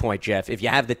clicks, to your point, Jeff. If you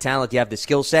have the talent, you have the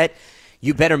skill set,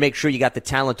 you better make sure you got the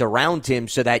talent around him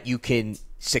so that you can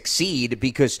succeed,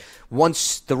 because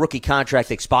once the rookie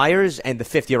contract expires and the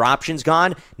fifth-year option's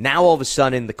gone, now all of a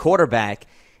sudden the quarterback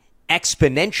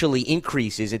exponentially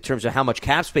increases in terms of how much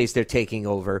cap space they're taking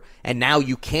over, and now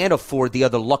you can't afford the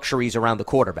other luxuries around the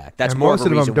quarterback. That's and more most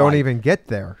of a reason them don't why. even get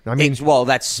there. I mean, well,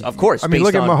 that's of course. I mean,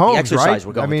 based look at on Mahomes, the exercise right?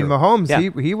 We're going I mean, through.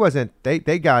 Mahomes, he wasn't. They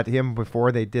got him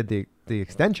before they did the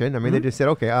extension. I mean, they just said,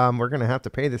 okay, we're going to have to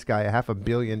pay this guy $500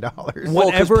 million. Well,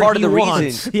 because part of the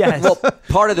wants. reason, Yes. well,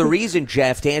 part of the reason,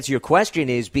 Jeff, to answer your question,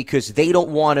 is because they don't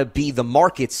want to be the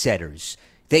market setters.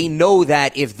 They know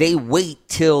that if they wait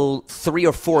till 3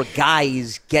 or 4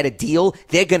 guys get a deal,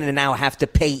 they're going to now have to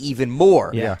pay even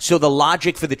more. Yeah. So the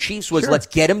logic for the Chiefs was, let's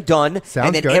get them done,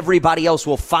 and then good. Everybody else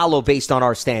will follow based on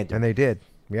our standard. And they did.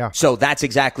 Yeah. So that's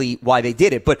exactly why they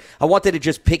did it. But I wanted to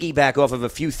just piggyback off of a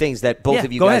few things that both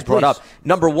of you guys brought up.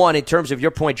 Number one, in terms of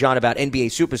your point, John, about NBA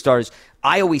superstars,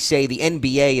 I always say the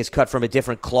NBA is cut from a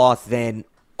different cloth than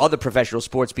other professional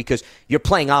sports because you're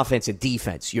playing offense and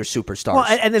defense. You're superstars. Well,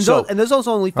 and there's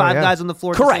also only 5 guys on the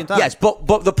floor. Correct. At the same time. Yes,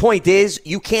 but the point is,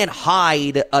 you can't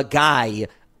hide a guy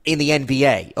in the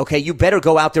NBA, okay? You better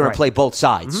go out there and play both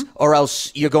sides, or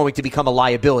else you're going to become a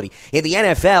liability. In the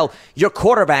NFL, your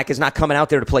quarterback is not coming out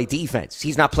there to play defense.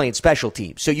 He's not playing special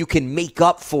teams. So you can make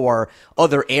up for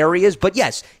other areas. But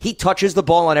yes, he touches the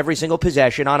ball on every single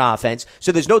possession on offense.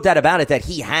 So there's no doubt about it that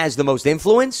he has the most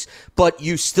influence, but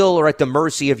you still are at the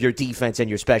mercy of your defense and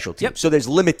your special teams. So there's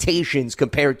limitations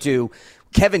compared to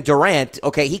Kevin Durant.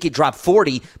 Okay, he could drop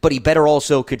 40, but he better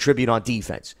also contribute on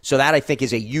defense. So that, I think,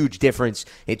 is a huge difference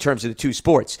in terms of the two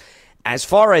sports. As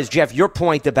far as, Jeff, your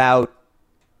point about,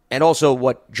 and also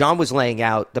what John was laying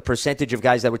out, the percentage of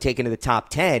guys that were taken to the top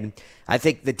 10, I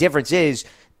think the difference is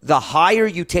the higher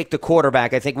you take the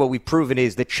quarterback, I think what we've proven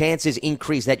is the chances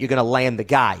increase that you're going to land the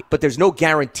guy. But there's no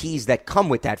guarantees that come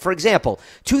with that. For example,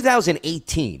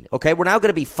 2018, okay, we're now going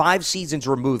to be 5 seasons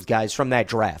removed, guys, from that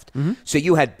draft. So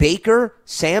you had Baker,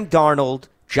 Sam Darnold,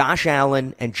 Josh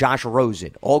Allen, and Josh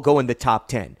Rosen all go in the top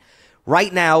 10.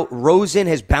 Right now, Rosen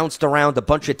has bounced around a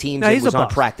bunch of teams and was on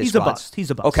practice squads.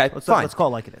 He's a bust. Okay, fine. Let's call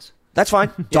it like it is. That's fine.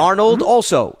 Darnold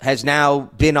also has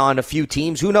now been on a few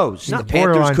teams. Who knows? The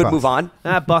Panthers could move on.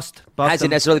 Bust.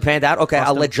 Hasn't necessarily panned out. Okay,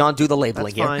 I'll let John do the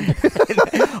labeling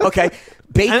That's here. Okay.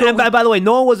 Baker. And by the way,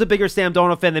 no one was a bigger Sam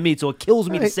Darnold fan than me, so it kills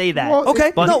me to say that. Well,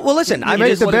 okay. But Listen. I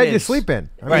make the bed you sleep in.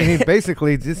 I mean, he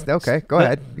basically just, okay, go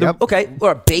ahead. Yep. Okay.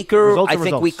 Or Baker, Results I are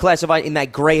think we results. classify in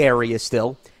that gray area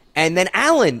still. And then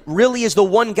Allen really is the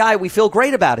one guy we feel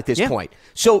great about at this point.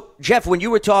 So, Jeff, when you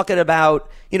were talking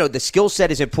about, the skill set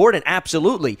is important,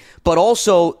 absolutely. But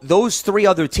also those 3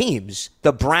 other teams,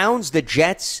 the Browns, the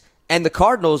Jets, and the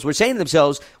Cardinals, were saying to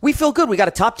themselves, we feel good. We got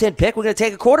a top 10 pick. We're going to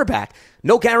take a quarterback.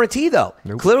 No guarantee, though.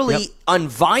 Nope. Clearly,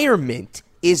 environment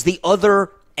is the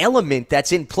other element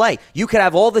that's in play. You could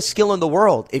have all the skill in the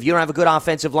world. If you don't have a good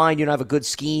offensive line, you don't have a good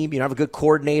scheme, you don't have a good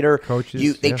coordinator,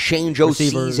 coaches, they change OCs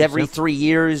Receivers, every 3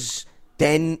 years,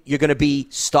 then you're going to be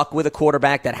stuck with a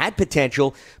quarterback that had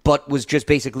potential but was just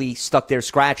basically stuck there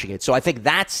scratching it. So I think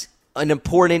that's an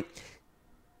important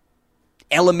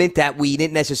element that we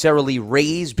didn't necessarily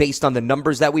raise based on the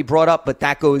numbers that we brought up, but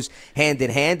that goes hand in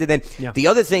hand. And then the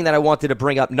other thing that I wanted to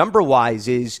bring up number-wise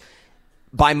is,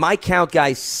 by my count,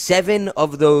 guys, 7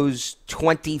 of those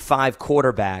 25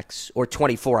 quarterbacks, or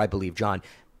 24, I believe, John,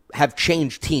 have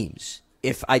changed teams.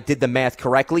 if I did the math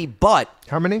correctly, but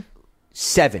How many?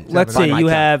 7. Let's by see. my You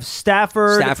count. have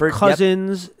Stafford, Stafford,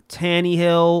 Cousins,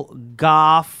 Tannehill,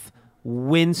 Goff,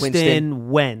 Winston,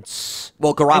 Wentz.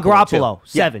 Well, Garoppolo. And Garoppolo, too.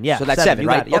 7, yeah. So that's 7, You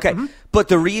right? got it. Yep. Okay. Mhm. But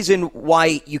the reason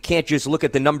why you can't just look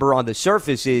at the number on the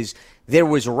surface is there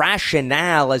was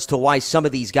rationale as to why some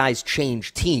of these guys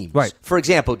changed teams. Right. For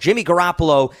example, Jimmy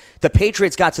Garoppolo, the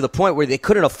Patriots got to the point where they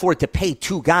couldn't afford to pay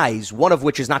 2 guys, one of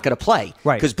which is not going to play.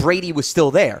 Right. Because Brady was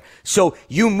still there. So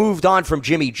you moved on from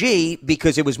Jimmy G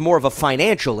because it was more of a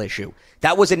financial issue.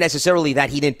 That wasn't necessarily that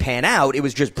he didn't pan out. It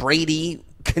was just Brady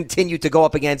continued to go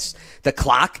up against the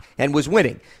clock and was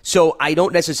winning. So I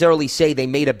don't necessarily say they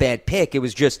made a bad pick. It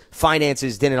was just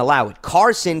finances didn't allow it.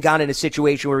 Carson got in a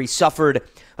situation where he suffered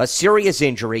a serious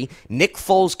injury. Nick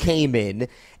Foles came in,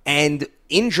 and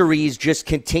injuries just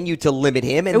continued to limit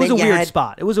him. And It was then a you weird had-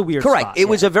 spot. It was a weird Correct. spot. It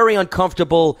was a very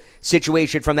uncomfortable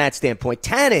situation from that standpoint.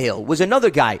 Tannehill was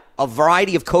another guy, a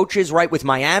variety of coaches, right, with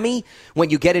Miami. When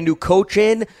you get a new coach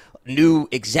in, new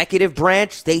executive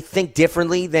branch, they think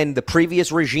differently than the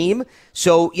previous regime.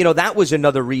 So, that was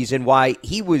another reason why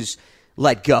he was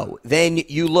let go. Then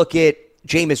you look at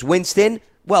Jameis Winston.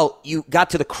 Well, you got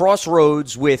to the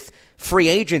crossroads with free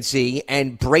agency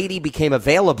and Brady became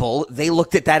available. They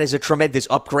looked at that as a tremendous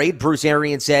upgrade. Bruce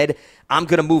Arians said, I'm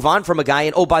going to move on from a guy.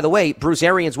 And, oh, by the way, Bruce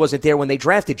Arians wasn't there when they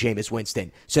drafted Jameis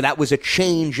Winston. So that was a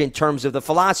change in terms of the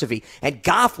philosophy. And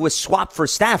Goff was swapped for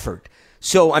Stafford.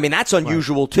 So, that's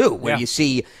unusual, too, where you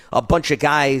see a bunch of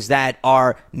guys that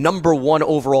are number 1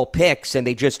 overall picks and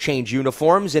they just change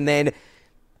uniforms. And then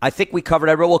I think we covered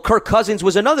everyone. Well, Kirk Cousins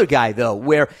was another guy, though,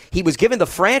 where he was given the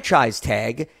franchise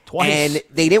tag Twice. and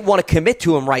they didn't want to commit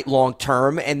to him right long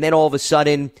term. And then all of a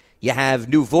sudden you have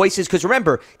new voices. Because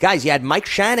remember, guys, you had Mike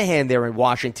Shanahan there in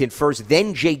Washington first.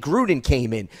 Then Jay Gruden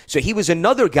came in. So he was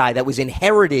another guy that was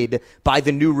inherited by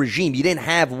the new regime. You didn't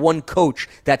have one coach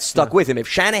that stuck with him. If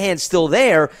Shanahan's still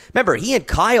there, remember, he and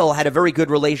Kyle had a very good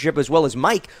relationship as well as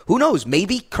Mike. Who knows?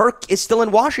 Maybe Kirk is still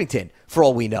in Washington for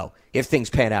all we know, if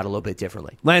things pan out a little bit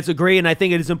differently. Lance, agree, and I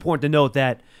think it is important to note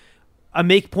that I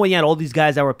make pointing out all these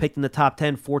guys that were picked in the top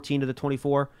 10, 14 to the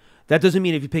 24. That doesn't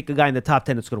mean if you pick a guy in the top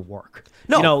 10, it's going to work.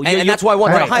 No, and that's why I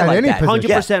wanted to At highlight any that.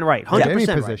 position. 100% right. 100% any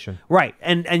right. position. Right.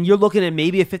 And you're looking at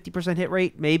maybe a 50% hit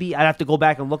rate. Maybe. I'd have to go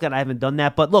back and look at it. I haven't done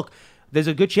that. But look, there's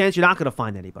a good chance you're not going to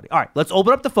find anybody. All right, let's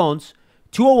open up the phones.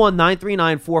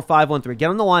 201-939-4513. Get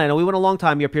on the line. I know we went a long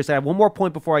time here, Pierce. I have one more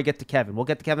point before I get to Kevin. We'll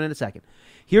get to Kevin in a second.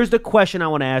 Here's the question I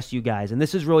want to ask you guys, and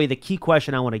this is really the key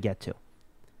question I want to get to.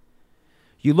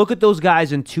 You look at those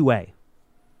guys in 2A.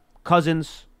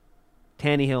 Cousins,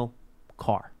 Tannehill,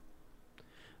 Carr.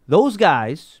 Those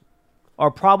guys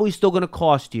are probably still going to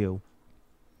cost you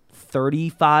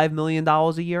 $35 million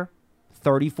a year,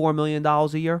 $34 million a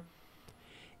year.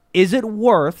 Is it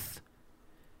worth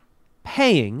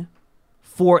paying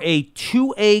for a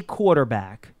 2A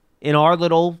quarterback in our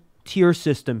little tier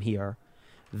system here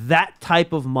that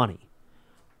type of money?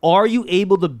 Are you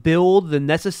able to build the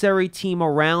necessary team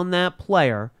around that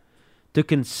player to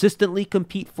consistently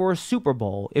compete for a Super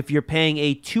Bowl if you're paying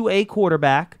a 2A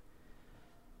quarterback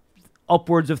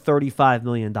upwards of $35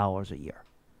 million a year?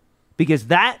 Because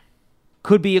that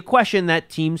could be a question that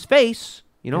teams face,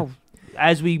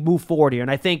 as we move forward here.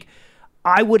 And I think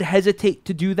I would hesitate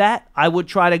to do that. I would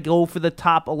try to go for the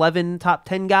top 11, top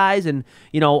 10 guys, and,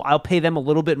 I'll pay them a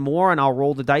little bit more, and I'll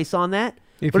roll the dice on that.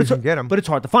 If you can get them. But it's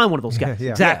hard to find one of those guys.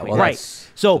 Yeah. Exactly. Yeah, well, right.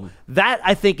 So that,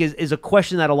 I think, is a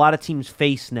question that a lot of teams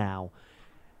face now.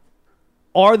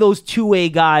 Are those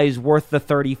 2A guys worth the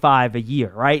 $35 a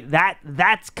year, right?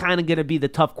 That's kind of going to be the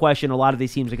tough question a lot of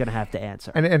these teams are going to have to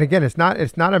answer. And again, it's not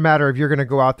a matter of you're going to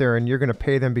go out there and you're going to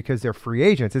pay them because they're free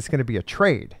agents. It's going to be a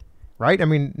trade, right? I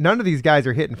mean, none of these guys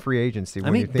are hitting free agency.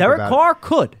 When you think Derek about Carr it.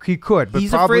 could. He could, but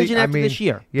he's probably, a free agent after this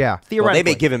year. Yeah. Theoretically. Well, they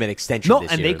may give him an extension No,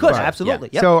 this and year. they could, Right. absolutely.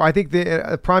 Yeah. Yep. So I think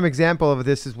a prime example of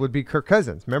this would be Kirk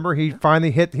Cousins. Remember, he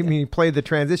finally he played the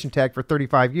transition tag for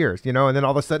 35 years, and then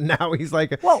all of a sudden now he's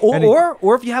like, Well,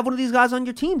 or if you have one of these guys on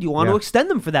your team, do you want to extend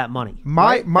them for that money?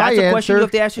 My That's a question answer- you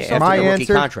have to ask yourself. After My the rookie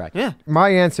answer- contract. Yeah. My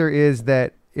answer is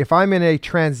that if I'm in a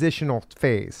transitional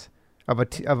phase of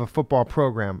a football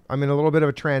program, I'm in a little bit of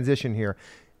a transition here,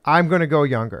 I'm going to go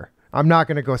younger. I'm not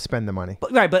going to go spend the money.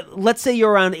 But let's say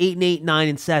you're around 8-8,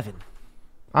 9-7.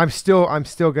 I'm still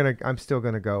gonna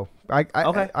go. I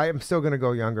am still gonna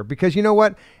go younger because you know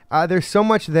what? There's so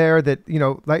much there that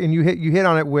and you hit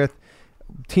on it with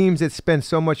teams that spend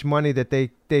so much money that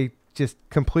they just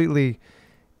completely,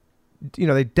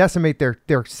 they decimate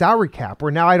their salary cap.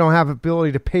 Where now I don't have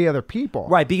ability to pay other people.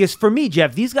 Right, because for me,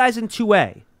 Jeff, these guys in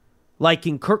 2A, like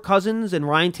in Kirk Cousins and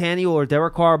Ryan Tannehill or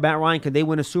Derek Carr or Matt Ryan, could they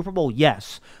win a Super Bowl?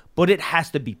 Yes. but it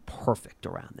has to be perfect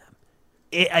around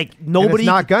them. And Nobody. it's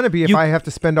not going to be if I have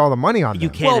to spend all the money on them. You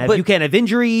can't have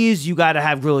injuries. You got to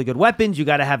have really good weapons. You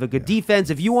got to have a good defense.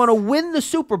 If you want to win the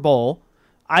Super Bowl,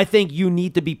 I think you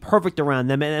need to be perfect around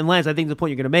them. And Lance, I think the point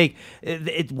you're going to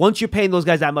make, once you're paying those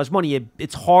guys that much money,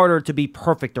 it's harder to be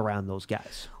perfect around those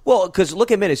guys. Well, because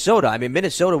look at Minnesota. I mean,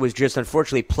 Minnesota was just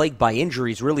unfortunately plagued by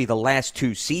injuries really the last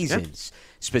 2 seasons,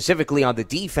 specifically on the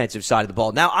defensive side of the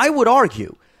ball. Now, I would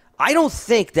argue, I don't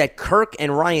think that Kirk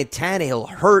and Ryan Tannehill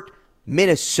hurt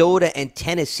Minnesota and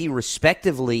Tennessee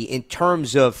respectively in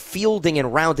terms of fielding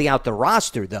and rounding out the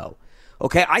roster, though.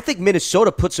 Okay, I think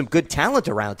Minnesota put some good talent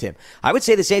around him. I would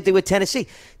say the same thing with Tennessee.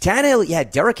 Tannehill, you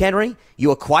had Derrick Henry, you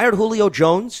acquired Julio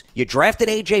Jones, you drafted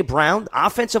A.J. Brown,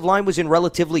 offensive line was in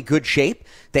relatively good shape.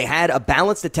 They had a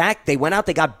balanced attack. They went out,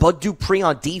 they got Bud Dupree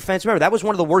on defense. Remember, that was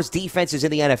one of the worst defenses in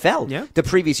the NFL the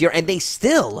previous year, and they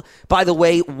still, by the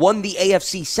way, won the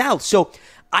AFC South. So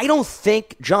I don't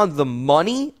think, John, the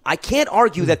money, I can't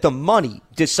argue that the money,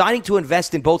 deciding to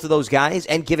invest in both of those guys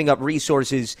and giving up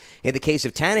resources in the case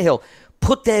of Tannehill,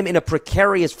 put them in a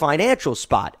precarious financial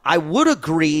spot. I would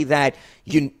agree that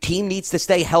your team needs to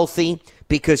stay healthy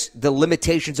because the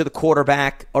limitations of the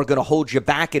quarterback are going to hold you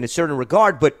back in a certain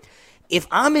regard. But if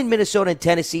I'm in Minnesota and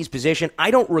Tennessee's position,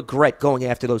 I don't regret going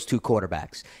after those 2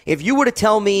 quarterbacks. If you were to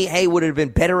tell me, hey, would it have been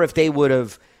better if they would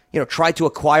have tried to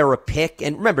acquire a pick?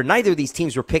 And remember, neither of these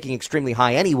teams were picking extremely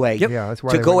high anyway that's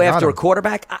why to they go went and after got a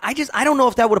quarterback. I don't know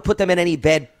if that would have put them in any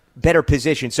better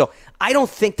position. So I don't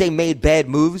think they made bad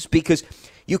moves because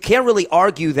you can't really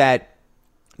argue that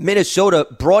Minnesota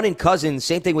brought in Cousins,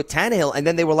 same thing with Tannehill, and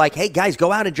then they were like, hey, guys,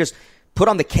 go out and just put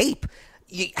on the cape.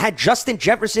 You had Justin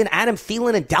Jefferson, Adam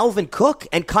Thielen, and Dalvin Cook,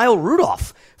 and Kyle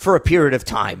Rudolph for a period of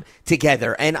time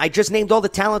together. And I just named all the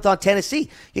talent on Tennessee.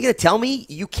 You're going to tell me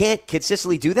you can't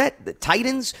consistently do that? The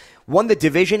Titans won the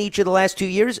division each of the last 2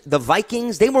 years. The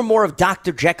Vikings, they were more of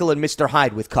Dr. Jekyll and Mr.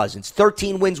 Hyde with Cousins.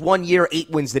 13 wins one year, 8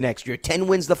 wins the next year, 10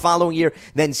 wins the following year,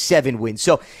 then 7 wins.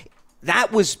 So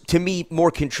that was, to me,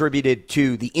 more contributed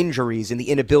to the injuries and the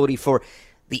inability for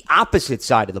the opposite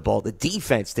side of the ball, the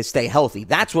defense, to stay healthy.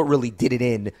 That's what really did it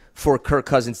in for Kirk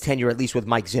Cousins' tenure, at least with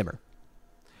Mike Zimmer.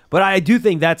 But I do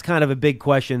think that's kind of a big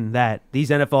question that these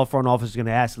NFL front offices are going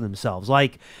to ask themselves.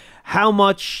 Like, how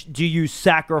much do you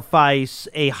sacrifice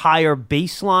a higher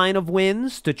baseline of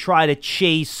wins to try to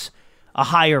chase a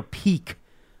higher peak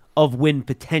of win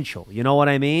potential? You know what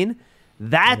I mean?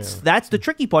 That's the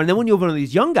tricky part. And then when you have one of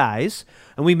these young guys,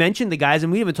 and we mentioned the guys,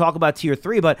 and we even talk about tier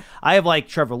 3, but I have like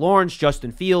Trevor Lawrence,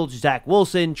 Justin Fields, Zach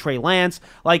Wilson, Trey Lance.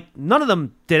 Like, none of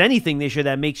them did anything this year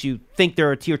that makes you think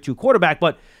they're a tier 2 quarterback,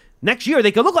 but next year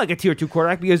they could look like a tier 2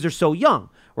 quarterback because they're so young,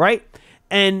 right?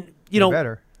 And,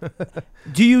 better.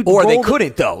 do you or they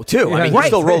couldn't, though, too. Yeah, I mean, you're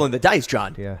still rolling the dice,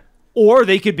 John. Yeah. Or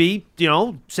they could be,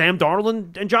 Sam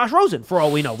Darnold and Josh Rosen, for all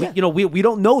we know. Yeah. We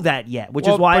don't know that yet, which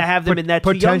is why I have them in that too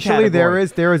young potentially category.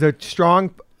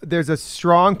 there's a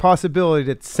strong possibility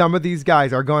that some of these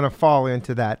guys are going to fall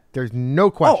into that. There's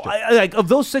no question. Like of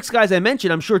those 6 guys I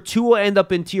mentioned, I'm sure 2 will end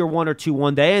up in tier 1 or 2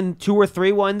 one day, and 2 or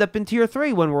 3 will end up in tier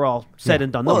 3 when we're all said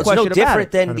and done. Well, No it's question no about different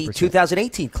it. than the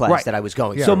 2018 class that I was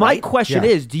going through. So my right? question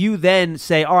is, do you then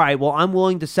say, all right, well, I'm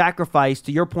willing to sacrifice,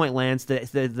 to your point, Lance,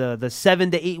 the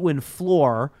 7 to 8 win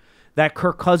floor that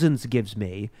Kirk Cousins gives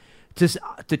me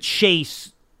to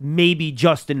chase maybe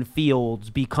Justin Fields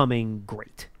becoming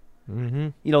great?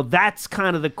 Mm-hmm. That's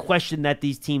kind of the question that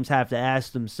these teams have to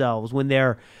ask themselves when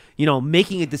they're,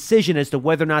 making a decision as to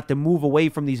whether or not to move away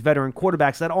from these veteran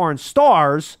quarterbacks that aren't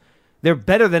stars. They're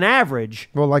better than average.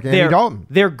 Well, like Andy Dalton.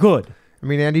 They're good. I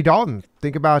mean, Andy Dalton,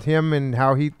 think about him and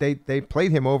how they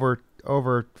played him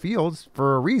over Fields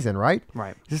for a reason, right?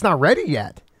 Right. He's just not ready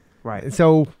yet. Right. And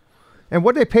so, and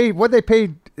what they paid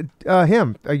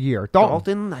him a year?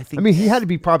 Dalton, I think. I mean, he had to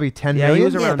be probably $10 million. He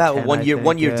was around about 10,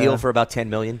 one year yeah. deal for about $10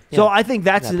 million. So Yeah. I think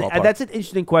that's In an that ballpark. that's an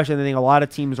interesting question. I think a lot of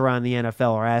teams around the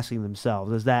NFL are asking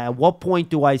themselves: is that at what point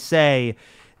do I say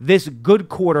this good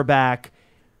quarterback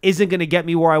isn't going to get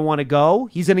me where I want to go?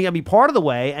 He's going to get me part of the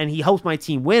way, and he helps my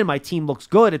team win. My team looks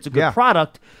good. It's a good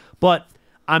product, but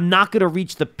I'm not going to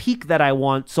reach the peak that I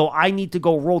want, so I need to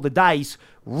go roll the dice,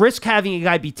 risk having a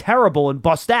guy be terrible and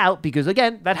bust out, because,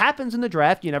 again, that happens in the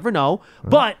draft. You never know.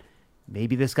 But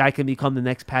maybe this guy can become the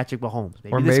next Patrick Mahomes.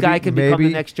 Maybe this guy can become the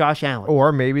next Josh Allen.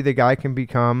 Or maybe the guy can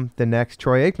become the next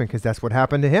Troy Aikman, because that's what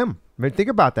happened to him. I mean, think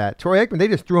about that. Troy Aikman, they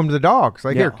just threw him to the dogs.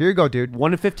 Like, here you go, dude.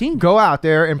 1-15. Go out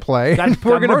there and play. Got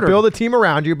We're going to murdered. build a team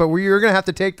around you, but you're going to have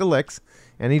to take the licks.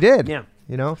 And he did. Yeah.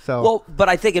 So. Well, but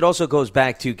I think it also goes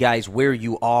back to, guys, where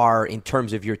you are in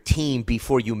terms of your team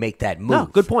before you make that move. No,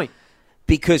 good point.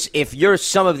 Because if you're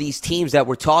some of these teams that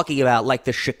we're talking about, like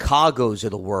the Chicagos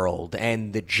of the world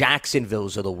and the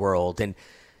Jacksonvilles of the world and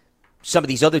some of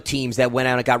these other teams that went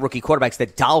out and got rookie quarterbacks, the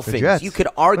Dolphins, you could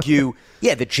argue,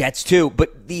 the Jets too,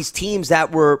 but these teams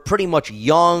that were pretty much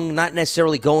young, not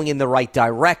necessarily going in the right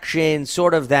direction,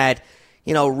 sort of that,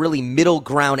 really middle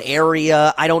ground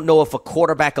area. I don't know if a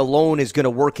quarterback alone is going to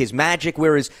work his magic,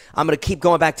 whereas I'm going to keep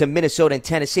going back to Minnesota and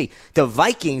Tennessee. The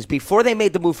Vikings, before they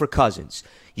made the move for Cousins,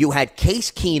 you had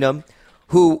Case Keenum,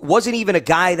 who wasn't even a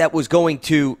guy that was going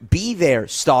to be their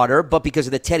starter, but because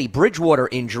of the Teddy Bridgewater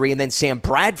injury, and then Sam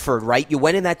Bradford, right? You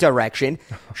went in that direction.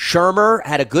 Shermer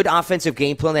had a good offensive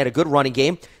game plan. They had a good running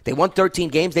game. They won 13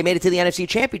 games. They made it to the NFC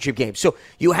Championship game. So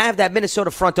you have that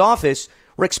Minnesota front office,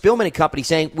 Rick Spielman and company,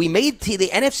 saying, we made to the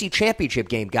NFC Championship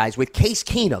game, guys, with Case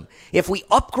Keenum. If we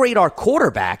upgrade our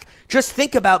quarterback, just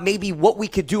think about maybe what we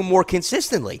could do more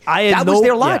consistently. That was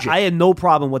their logic. I had no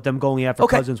problem with them going after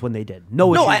Cousins when they did. And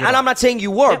I'm not saying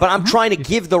you were, but I'm trying to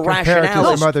give the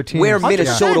rationale as where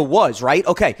Minnesota was, right?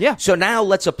 Okay, so now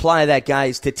let's apply that,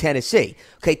 guys, to Tennessee.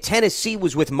 Okay, Tennessee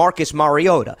was with Marcus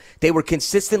Mariota. They were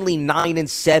consistently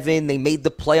 9-7. They made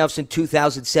the playoffs in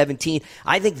 2017.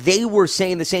 I think they were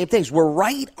saying the same things. We're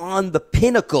right on the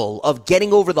pinnacle of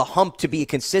getting over the hump to be a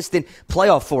consistent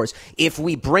playoff force. If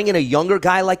we bring in a younger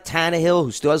guy like Tannehill,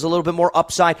 who still has a little bit more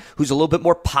upside, who's a little bit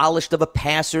more polished of a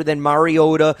passer than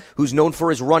Mariota, who's known for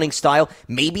his running style,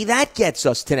 maybe that gets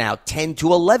us to now 10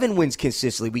 to 11 wins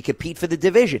consistently. We compete for the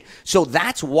division. So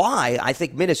that's why I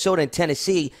think Minnesota and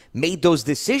Tennessee made those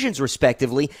decisions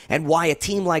respectively, and why a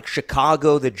team like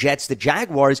Chicago, the Jets, the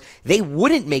Jaguars, they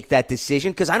wouldn't make that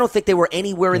decision, because I don't think they were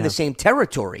anywhere in the same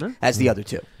territory as the other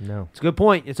two. No. It's a good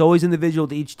point. It's always individual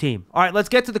to each team. All right, let's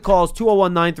get to the calls.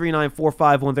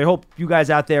 201-939-4513. I hope you guys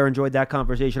out there enjoyed that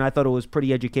conversation. I thought it was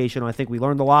pretty educational. I think we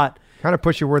learned a lot. Kind of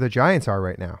push you where the Giants are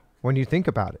right now when you think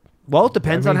about it. Well, it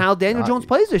depends on how Daniel Jones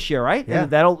plays this year, right? Yeah.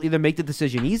 And that'll either make the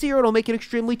decision easier or it'll make it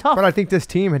extremely tough. But I think this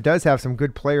team does have some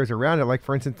good players around it. Like,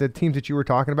 for instance, the teams that you were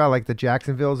talking about, like the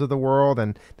Jacksonvilles of the world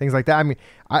and things like that. I mean,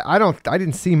 I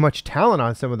didn't see much talent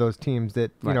on some of those teams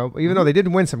that, even though they did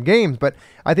win some games. But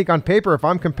I think on paper, if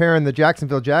I'm comparing the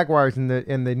Jacksonville Jaguars and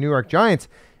the New York Giants,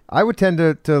 I would tend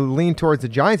to lean towards the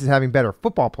Giants as having better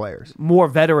football players. More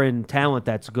veteran talent,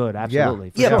 that's good,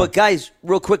 absolutely. Yeah, but guys,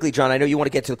 real quickly, John, I know you want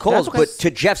to get to the calls, but to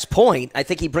Jeff's point, I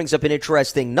think he brings up an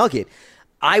interesting nugget.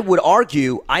 I would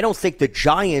argue, I don't think the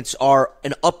Giants are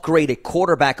an upgraded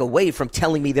quarterback away from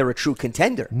telling me they're a true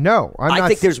contender. No, I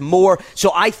think there's more.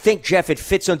 So I think, Jeff, it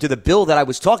fits under the bill that I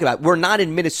was talking about. We're not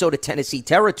in Minnesota, Tennessee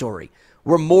territory.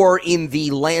 We're more in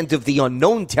the land of the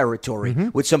unknown territory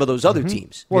with some of those other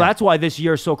teams. Well, that's why this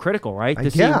year is so critical, right? To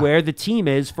see where the team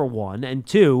is, for one, and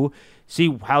two,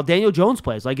 see how Daniel Jones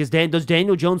plays. Like, does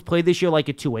Daniel Jones play this year like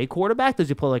a 2A quarterback? Does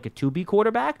he play like a 2B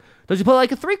quarterback? Does he play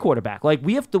like a 3 quarterback? Like,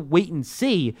 we have to wait and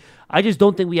see. I just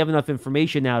don't think we have enough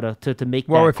information now to make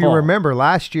that call. Well, if you remember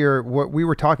last year, what we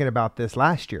were talking about this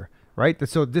last year. Right,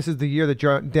 so this is the year that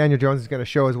Daniel Jones is going to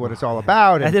show us what it's all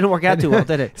about. That didn't work out too well,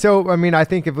 did it? So, I mean, I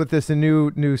think with this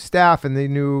new staff and the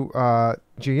new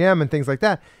GM and things like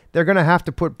that, they're going to have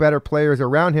to put better players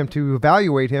around him to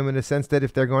evaluate him in the sense that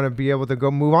if they're going to be able to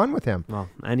go move on with him. Well,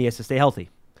 and he has to stay healthy.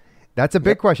 That's a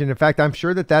big question. In fact, I'm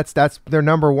sure that's their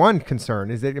number one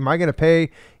concern is that am I going to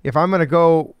pay if I'm going to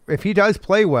go if he does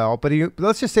play well, but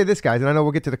let's just say this, guys, and I know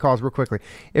we'll get to the calls real quickly.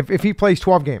 If he plays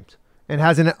 12 games. And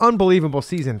has an unbelievable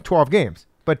season, 12 games.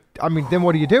 But, I mean, then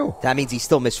what do you do? That means he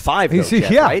still missed 5, though,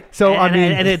 Jeff, right? So,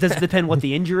 and it does depend what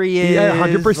the injury is. Yeah,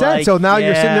 100%. Like, so now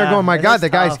you're sitting there going, my God, the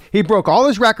guy's, he broke all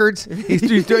his records. He's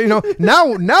now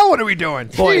what are we doing?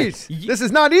 Jeez, this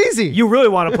is not easy. You really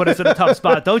want to put us in a tough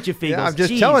spot, don't you, Feagles? Yeah, I'm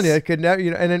just telling you. It could never,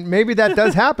 and then maybe that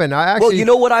does happen. Well, you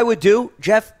know what I would do,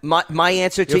 Jeff? My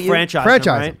answer to you? Franchise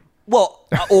him, right? Well,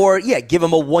 give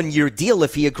him a 1-year deal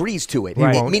if he agrees to it.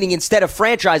 Right. Meaning instead of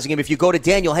franchising him, if you go to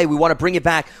Daniel, hey, we want to bring it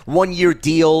back, 1-year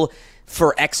deal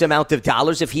for X amount of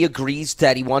dollars. If he agrees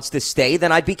that he wants to stay,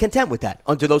 then I'd be content with that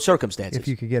under those circumstances. If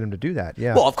you could get him to do that,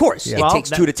 yeah. Well, of course. Yeah. It takes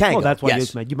 2 to tango. Well, that's why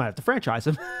you might have to franchise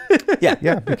him.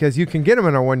 Yeah, because you can get him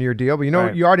in a 1-year deal, but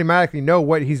you automatically know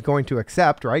what he's going to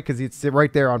accept, right? Because it's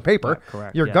right there on paper. Right,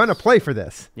 correct. You're going to play for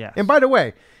this. Yes. And by the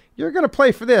way, you're going to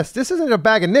play for this. This isn't a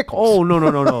bag of nickels. Oh, no.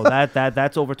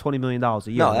 That's over $20 million a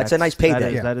year. No, that's a nice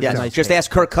payday. That is a nice Just payday. ask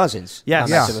Kirk Cousins. Yes.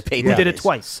 Who did it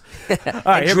twice. All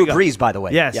right, and Drew Brees, by the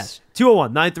way. Yes.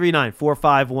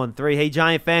 201-939-4513. Hey,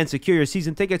 Giant fans, secure your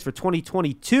season tickets for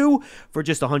 2022 for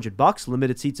just $100.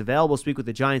 Limited seats available. Speak with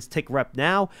the Giants tick rep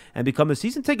now and become a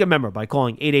season ticket member by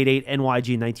calling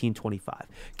 888-NYG-1925.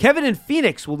 Kevin in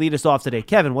Phoenix will lead us off today.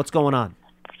 Kevin, what's going on?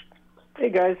 Hey,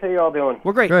 guys. How you all doing?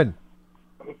 We're great. Good.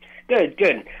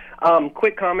 Good.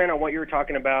 Quick comment on what you were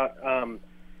talking about.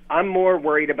 I'm more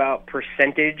worried about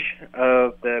percentage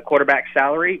of the quarterback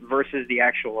salary versus the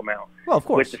actual amount. Well, of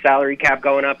course. With the salary cap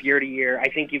going up year to year, I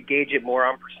think you gauge it more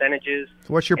on percentages.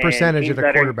 So what's your percentage of the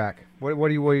quarterback? What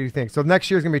do you think? So next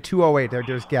year's going to be 208. They're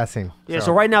just guessing. Yeah,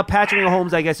 so right now Patrick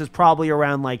Mahomes, I guess, is probably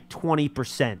around like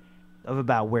 20% of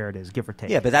about where it is, give or take.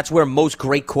 Yeah, but that's where most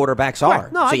great quarterbacks are.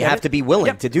 Right. No, so you have to be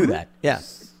willing to do that. Yeah.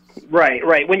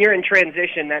 Right. When you're in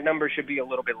transition, that number should be a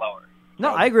little bit lower.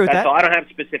 No, I agree with That's that. all. I don't have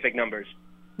specific numbers.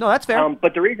 No, that's fair.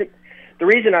 But the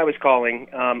reason I was calling,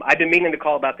 I've been meaning to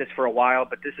call about this for a while,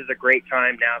 but this is a great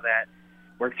time now that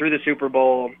we're through the Super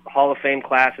Bowl. Hall of Fame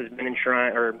class has been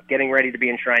enshrined or getting ready to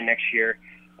be enshrined next year.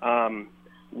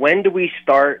 When do we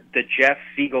start the Jeff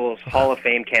Fiegels Hall of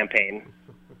Fame campaign?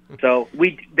 So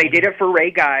they did it for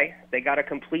Ray Guy. They got a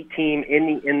complete team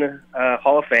in the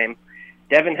Hall of Fame.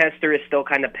 Devin Hester is still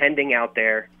kind of pending out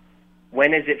there.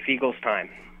 When is it Fiegels' time?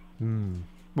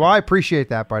 Well, I appreciate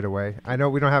that, by the way. I know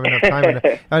we don't have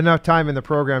enough time in the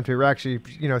program to actually,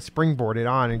 springboard it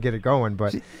on and get it going.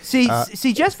 But see,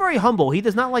 Jeff's very humble. He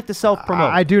does not like to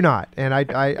self-promote. I do not, and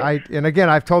and again,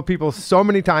 I've told people so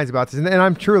many times about this, and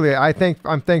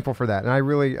I'm thankful for that.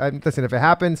 And listen, if it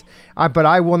happens, but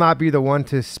I will not be the one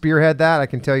to spearhead that. I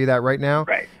can tell you that right now.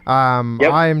 Right. Yep.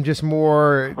 I am just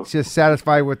more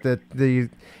satisfied with the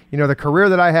career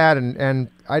that I had, and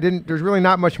there's really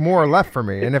not much more left for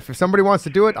me. And if somebody wants to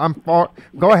do it,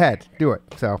 go ahead, do it.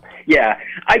 So. Yeah.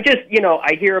 I just,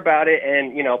 I hear about it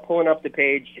and, pulling up the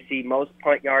page, you see most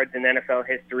punt yards in NFL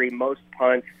history, most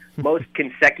punts, most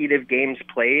consecutive games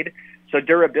played. So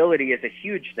durability is a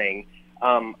huge thing.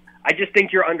 I just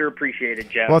think you're underappreciated,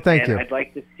 Jeff. Well, thank you. I'd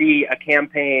like to see a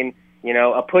campaign,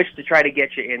 a push to try to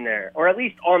get you in there, or at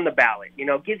least on the ballot,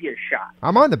 give you a shot.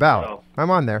 I'm on the ballot. I'm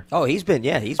on there. Oh, he's been.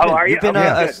 Are you? You've been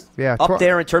up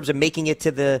there in terms of making it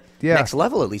to the next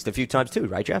level at least a few times too,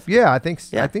 right, Jeff? Yeah, I think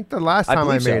the last time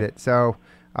I made it. So,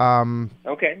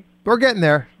 okay. We're getting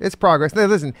there. It's progress. Now,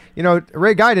 listen,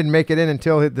 Ray Guy didn't make it in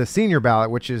until the senior ballot,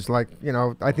 which is like,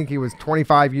 I think he was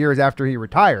 25 years after he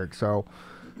retired. So.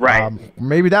 Right.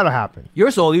 Maybe that'll happen. You're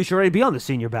sold. You should already be on the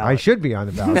senior ballot. I should be on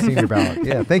the ballot, senior ballot.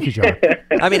 Yeah, thank you, John.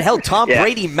 I mean, hell, Tom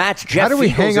Brady matched Jeff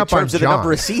Fiegels in terms of the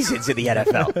number of seasons in the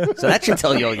NFL. So that should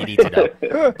tell you all you need to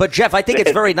know. But, Jeff, I think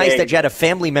it's very nice that you had a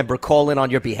family member call in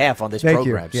on your behalf on this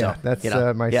program. You. Yeah, so,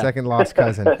 that's my second lost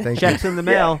cousin. Thank Checks you. in the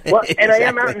mail. Yeah. Well, and I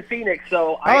am out in Phoenix,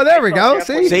 so there we go.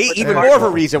 See, even more of a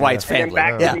reason why it's family.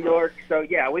 Back to New York, so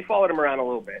we followed him around a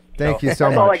little bit. Thank you so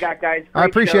much. That's all I got, guys. I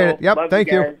appreciate it. Yep,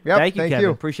 thank you. Yep, thank you,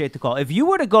 Kevin. Appreciate the call. If you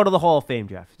were to go to the Hall of Fame,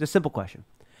 Jeff, it's a simple question.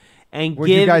 And would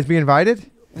you guys be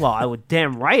invited? Well, I would.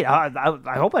 Damn right.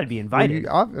 I hope I'd be invited.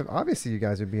 Obviously, you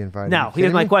guys would be invited. Now,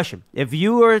 here's my question: if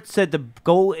you were said to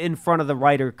go in front of the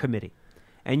writer committee,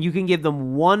 and you can give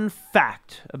them one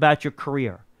fact about your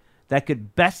career that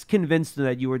could best convince them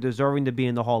that you were deserving to be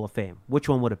in the Hall of Fame, which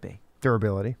one would it be?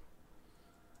 Durability.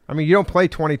 I mean, you don't play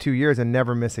 22 years and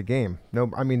never miss a game. No,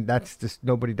 I mean, that's just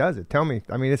nobody does it. Tell me.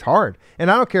 I mean, it's hard.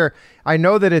 And I don't care. I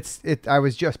know that I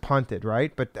was just punted,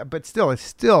 right? But still, it's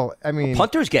still, I mean.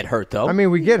 Punters get hurt, though. I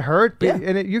mean, we get hurt. Yeah.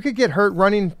 And you could get hurt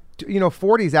running,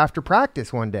 40s after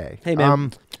practice one day. Hey,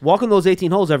 man, walking those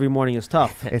 18 holes every morning is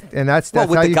tough. And that's with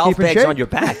how the you golf keep in bags shape. on your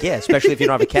back, especially if you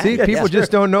don't have a caddy. See, people just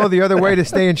don't know the other way to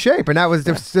stay in shape, and that was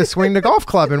to swing the golf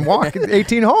club and walk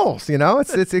 18 holes.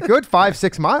 It's a good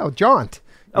 5-6 mile jaunt.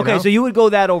 Okay, so you would go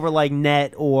that over like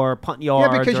net or punt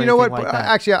yards. Yeah, because or you know what? like that.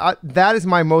 Actually, that is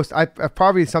my most.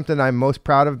 Probably something I'm most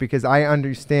proud of because I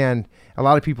understand a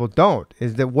lot of people don't.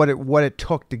 Is that what it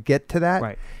took to get to that?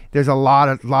 Right. There's a lot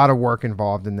of work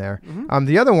involved in there. Mm-hmm.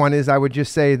 The other one is I would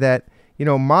just say that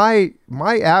my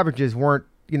averages weren't.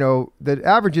 The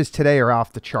averages today are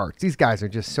off the charts. These guys are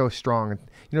just so strong.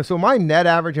 So my net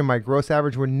average and my gross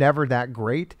average were never that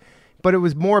great. But it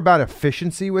was more about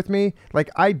efficiency with me.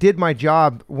 Like, I did my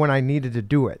job when I needed to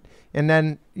do it. And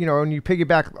then, when you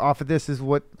piggyback off of this is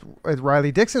what with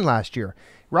Riley Dixon last year.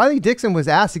 Riley Dixon was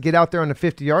asked to get out there on the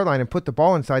 50-yard line and put the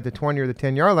ball inside the 20 or the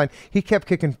 10-yard line. He kept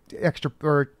kicking extra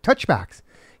or touchbacks.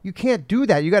 You can't do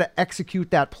that. You got to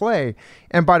execute that play.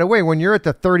 And by the way, when you're at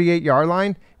the 38-yard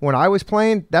line, when I was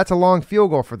playing, that's a long field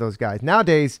goal for those guys.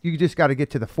 Nowadays, you just got to get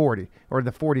to the 40 or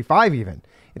the 45 even.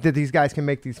 That these guys can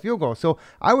make these field goals. So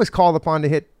I was called upon to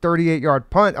hit 38-yard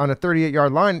punt on a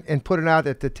 38-yard line and put it out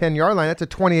at the 10-yard line. That's a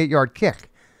 28-yard kick.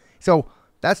 So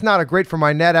That's not a great for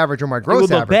my net average or my It gross would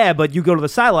look average. bad, but you go to the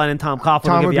sideline and Tom Coughlin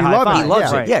will give would you a be high loving five. it. He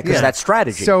loves Right. it, yeah, because that's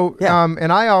strategy. So, yeah.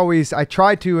 and I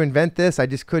tried to invent this. I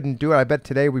just couldn't do it. I bet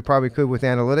today we probably could with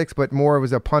analytics, but more it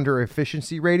was a punter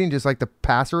efficiency rating, just like the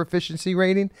passer efficiency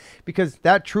rating, because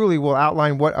that truly will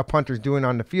outline what a punter's doing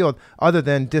on the field other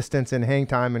than distance and hang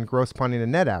time and gross punting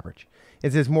and net average.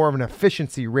 It's just more of an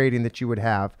efficiency rating that you would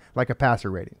have, like a passer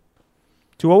rating.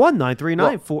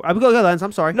 201-939-4. Go ahead, Lance.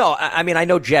 I'm sorry. No, I mean, I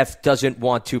know Jeff doesn't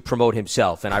want to promote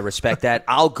himself, and I respect that.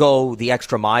 I'll go the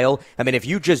extra mile. I mean, if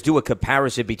you just do a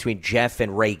comparison between Jeff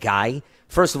and Ray Guy,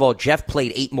 first of all, Jeff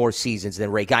played 8 more seasons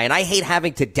than Ray Guy, and I hate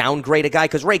having to downgrade a guy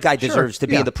because Ray Guy deserves to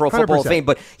be in the Pro Football 100%. Hall of Fame,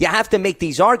 but you have to make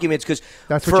these arguments because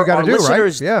That's what you gotta do,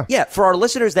 right? Yeah, for our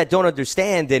listeners that don't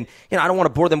understand, and I don't want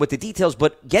to bore them with the details,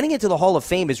 but getting into the Hall of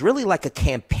Fame is really like a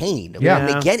campaign. Yeah. When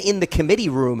they get in the committee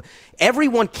room,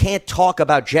 everyone can't talk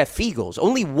about Jeff Fiegels.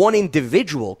 Only one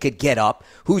individual could get up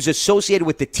who's associated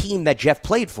with the team that Jeff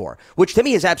played for, which to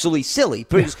me is absolutely silly.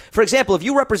 Because, for example, if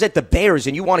you represent the Bears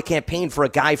and you want to campaign for a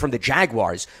guy from the Jaguars,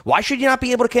 why should you not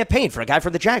be able to campaign for a guy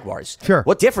from the Jaguars? Sure.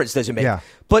 What difference does it make? Yeah.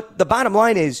 But the bottom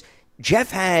line is,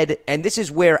 Jeff had, and this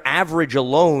is where average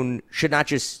alone should not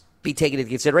just be taken into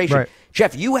consideration. Right.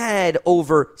 Jeff, you had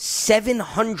over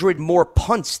 700 more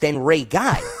punts than Ray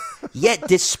Guy. Yet,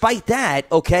 despite that,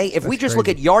 okay, if we just look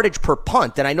at yardage per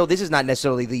punt, and I know this is not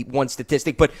necessarily the one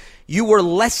statistic, but you were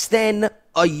less than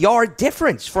a yard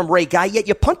difference from Ray Guy, yet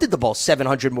you punted the ball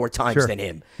 700 more times than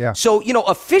him. Yeah. So,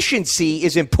 efficiency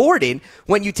is important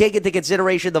when you take into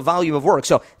consideration the volume of work.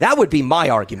 So that would be my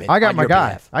argument. I got on my your guy.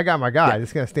 behalf. I got my guy.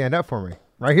 It's going to stand up for me.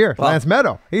 Right here, Well, Lance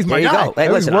Meadow. He's my there you guy. go. Hey, He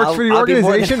listen, works for the I'll be more than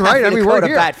organization, right? I happy mean, to we're go to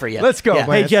here. bat for you. Let's go, Yeah.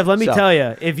 Lance. Hey, Jeff, let me So- tell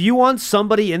you, if you want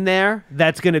somebody in there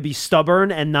that's going to be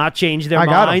stubborn and not change their I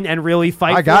got mind him. and really I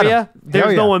fight got for him. you, there's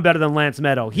Hell no yeah. one better than Lance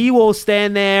Meadow. He will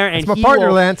stand there and That's my partner,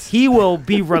 will, Lance. he will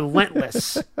be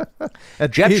relentless.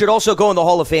 Jeff should also go in the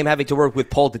Hall of Fame having to work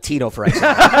with Paul Dottino for X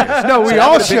amount of years. No, we So that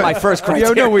all would've been should. my first Yeah,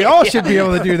 criteria. no, we all Yeah. should be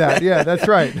able to do that. Yeah, that's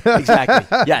right.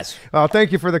 Exactly. Yes. Well,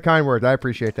 thank you for the kind words. I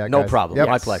appreciate that. No guys. problem. Yep.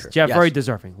 My pleasure. Jeff, Yes. very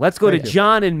deserving. Let's go Thank to you.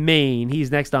 John in Maine.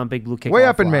 He's next on Big Blue Kickoff Way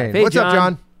up in Live. Maine. Hey, What's up,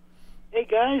 John? Hey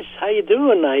guys, how you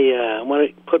doing? I want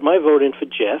to put my vote in for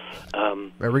Jeff.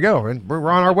 There we go. And we're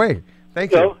on our way.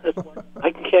 Thank you.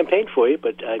 I can campaign for you,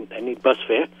 but I need bus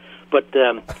fare. But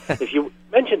if you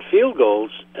mentioned field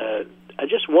goals, I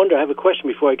just wonder. I have a question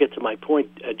before I get to my point.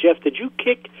 Jeff, did you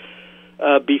kick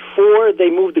before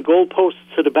they moved the goalposts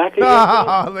to the back of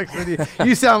the Look at you.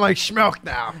 You sound like Schmelk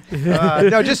now.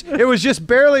 No, it was just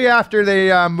barely after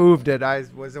they moved it. I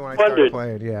was when I started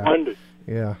playing. Yeah. 100.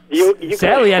 Yeah. You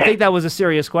Sadly, I think that was a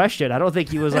serious question. I don't think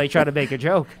he was like trying to make a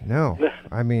joke. No,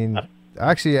 I mean,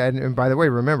 actually, and by the way,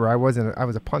 remember, I was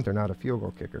a punter, not a field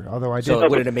goal kicker. Although I did. So it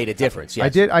wouldn't have made a difference.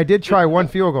 Yes. I did try one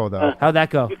field goal though. How'd that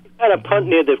go? had a punt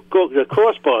near the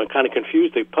crossbar and kind of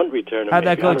confused the punt returner. How'd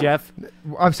that go, Jeff?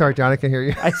 I'm sorry, John. I can hear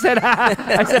you. I said,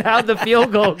 how'd the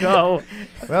field goal go?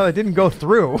 Well, it didn't go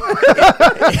through.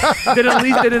 Did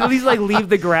it at least like leave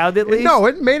the ground at least? No,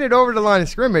 it made it over the line of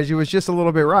scrimmage. It was just a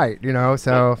little bit right, you know.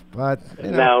 So, but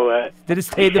you know. Now, did it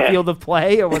stay in the field of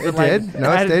play, or was it, It like? did.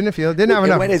 No, it stayed in the field. Didn't have It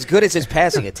enough. went as good as his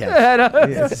passing attempt.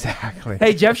 Yeah, exactly.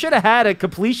 Hey, Jeff should have had a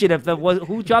completion if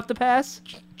who dropped the pass?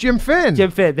 Jim Finn.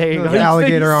 Jim Finn. There you go. Those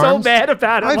alligator He's arms. so mad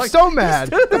about it. I'm so mad.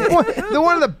 the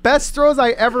one of the best throws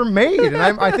I ever made, and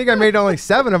I think I made only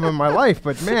 7 of them in my life.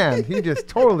 But man, he just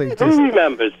totally just. Who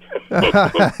remembers?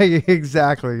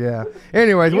 Exactly. Yeah.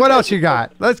 Anyways, what else you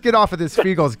got? Let's get off of this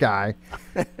Fiegels guy.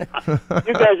 You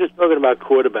guys are talking about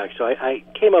quarterbacks, so I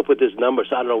came up with this number.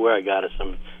 So I don't know where I got it.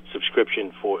 Some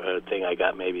subscription for thing I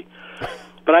got maybe.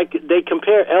 But they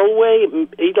compare Elway,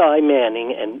 Eli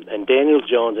Manning, and Daniel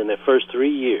Jones in their first 3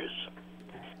 years.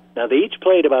 Now, they each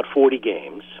played about 40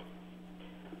 games.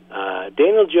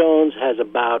 Daniel Jones has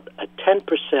about a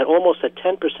 10%, almost a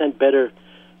 10% better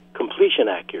completion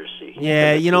accuracy.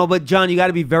 Yeah, but John, you got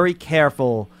to be very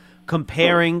careful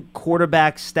comparing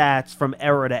quarterback stats from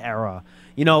era to era.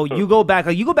 You go back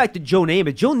to Joe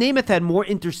Namath. Joe Namath had more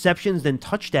interceptions than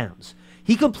touchdowns.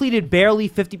 He completed barely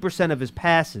 50% of his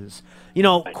passes.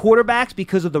 Quarterbacks,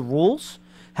 because of the rules,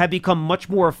 have become much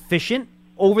more efficient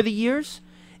over the years.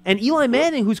 And Eli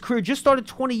Manning, whose career just started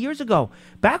 20 years ago,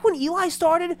 back when Eli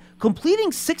started,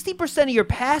 completing 60% of your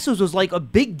passes was like a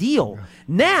big deal.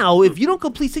 Now, if you don't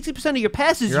complete 60% of your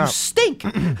passes, You're you out. stink.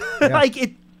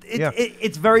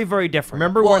 It's very, very different.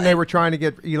 Remember when they were trying to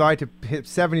get Eli to hit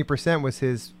 70% was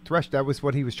his That was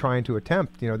what he was trying to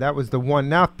attempt. That was the one.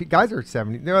 Now guys are at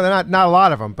 70. They're not a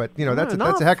lot of them, but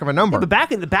that's a heck of a number. Yeah,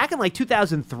 but back in like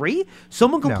 2003,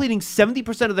 someone completing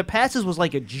 70% of their passes was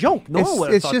like a joke.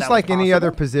 It's just like any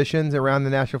other positions around the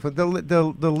National Football.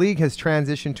 The league has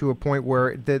transitioned to a point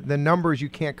where the numbers you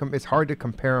can't. It's hard to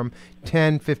compare them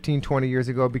 10, 15, 20 years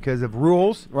ago because of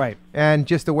rules, right? And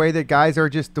just the way that guys are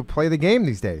just to play the game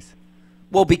these days.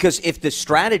 Well, because if the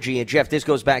strategy, and Jeff, this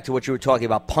goes back to what you were talking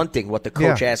about, punting, what the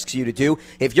coach asks you to do.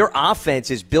 If your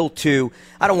offense is built to,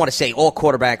 I don't want to say all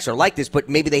quarterbacks are like this, but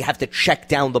maybe they have to check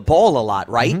down the ball a lot,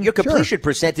 right? Your completion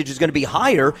percentage is going to be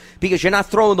higher because you're not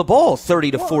throwing the ball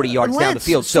 30 to 40 yards down the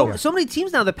field. So many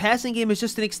teams now, the passing game is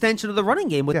just an extension of the running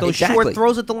game with those short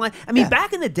throws at the line. I mean,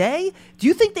 back in the day, do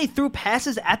you think they threw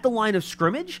passes at the line of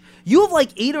scrimmage? You have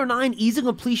like 8 or 9 easy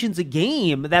completions a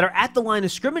game that are at the line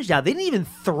of scrimmage now. They didn't even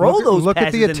throw those passes in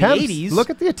the 80s.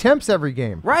 Look at the attempts every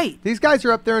game. Right. These guys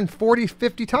are up there in 40,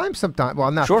 50 times sometimes.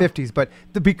 Well, not 50s, but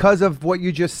because of what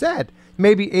you just said.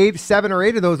 Maybe 7 or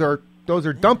 8 of those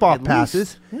are dump-off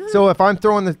passes. Yeah. So if I'm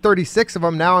throwing the 36 of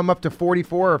them, now I'm up to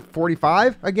 44 or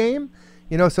 45 a game.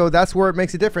 So that's where it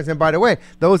makes a difference. And by the way,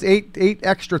 those 8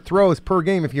 extra throws per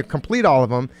game, if you complete all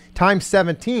of them, times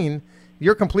 17,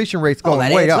 your completion rate's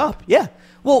going way up. Yeah.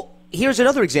 Well, here's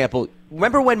another example.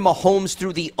 Remember when Mahomes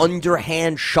threw the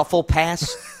underhand shuffle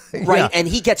pass? Right, and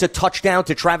he gets a touchdown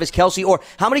to Travis Kelce. Or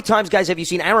how many times, guys, have you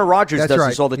seen Aaron Rodgers does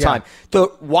this all the time? The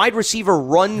wide receiver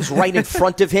runs right in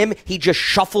front of him. He just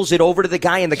shuffles it over to the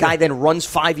guy, and the guy then runs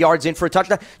 5 yards in for a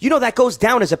touchdown. That goes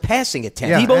down as a passing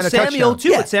attempt. Debo Samuel,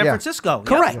 too, at San Francisco.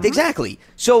 Correct, exactly.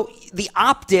 So the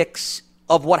optics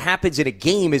of what happens in a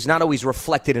game is not always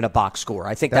reflected in a box score.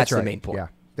 I think that's the main point. Yeah.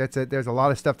 There's a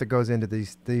lot of stuff that goes into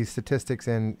these statistics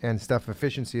and stuff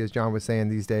efficiency, as John was saying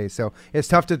these days. So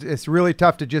it's really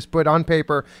tough to just put on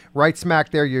paper right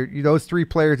smack there. Those 3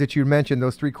 players that you mentioned,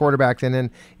 those 3 quarterbacks,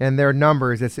 and their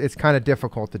numbers. It's kind of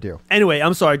difficult to do. Anyway,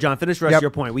 I'm sorry, John. Finish the rest of your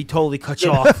point. We totally cut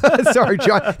you off. Sorry,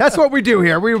 John. That's what we do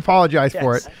here. We apologize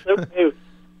for it. That's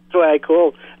why I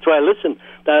called. That's why I listened.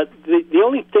 The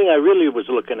only thing I really was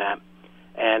looking at,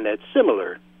 and it's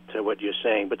similar to what you're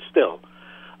saying, but still.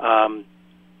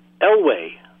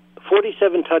 Elway,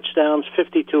 47 touchdowns,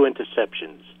 52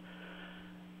 interceptions.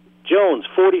 Jones,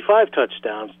 45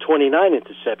 touchdowns, 29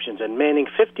 interceptions. And Manning,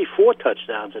 54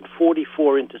 touchdowns and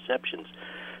 44 interceptions.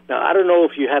 Now, I don't know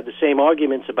if you have the same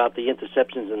arguments about the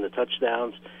interceptions and the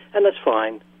touchdowns, and that's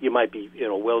fine. You might be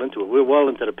well into it. We're well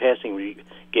into the passing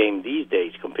game these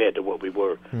days compared to what we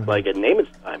were like at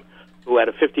Namath's time, who had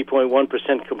a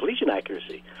 50.1% completion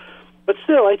accuracy. But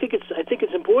still, I think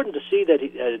it's important to see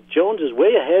that Jones is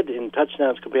way ahead in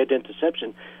touchdowns compared to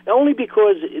interception, only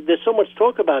because there's so much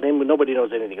talk about him when nobody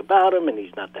knows anything about him, and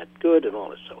he's not that good and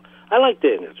all this. So I like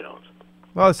Daniel Jones.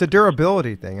 Well, it's a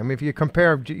durability thing. I mean, if you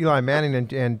compare Eli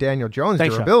Manning and Daniel Jones'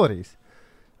 durabilities,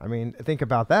 I mean, think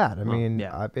about that. I mean,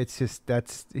 it's just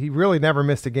he really never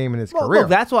missed a game in his career. Look,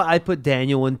 that's why I put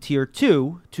Daniel in tier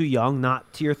 2, too young,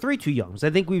 not tier 3, too young.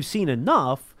 I think we've seen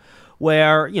enough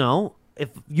where, if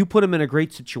you put him in a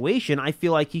great situation, I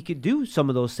feel like he could do some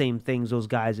of those same things those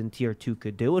guys in tier 2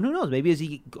 could do. And who knows, maybe as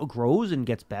he grows and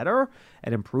gets better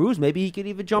and improves, maybe he could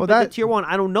even jump into tier 1.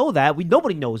 I don't know that.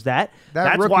 Nobody knows that.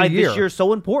 That's why this year is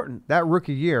so important. That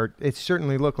rookie year, it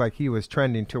certainly looked like he was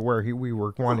trending to where we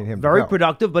were wanting him to go. Very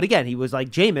productive, but again, he was like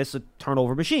Jameis, a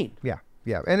turnover machine. Yeah.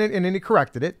 And then he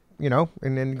corrected it, and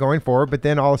then going forward. But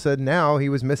then all of a sudden now he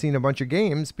was missing a bunch of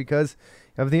games because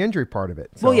of the injury part of it.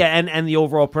 So. Well, yeah, and the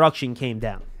overall production came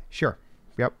down. Sure.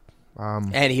 Yep.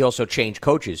 And he also changed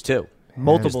coaches, too.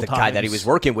 Multiple times. The guy that he was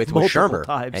working with was Shermer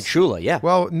and Shula, yeah.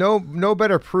 Well, no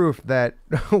better proof that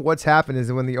what's happened is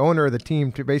when the owner of the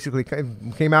team basically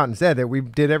came out and said that we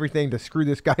did everything to screw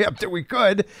this guy up that we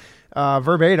could,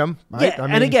 verbatim. Right? Yeah,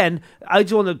 and again, I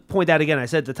just want to point out again, I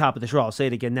said at the top of the show, I'll say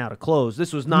it again now to close.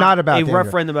 This was not about a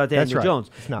referendum about Daniel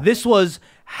Jones. It's not. This was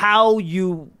how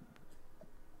you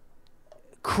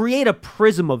create a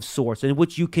prism of sorts in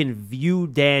which you can view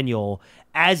Daniel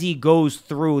as he goes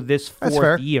through this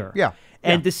fourth year. Yeah.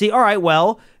 And to see, all right,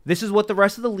 well, this is what the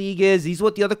rest of the league is. These are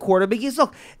what the other quarterback is.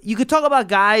 Look, you could talk about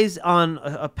guys on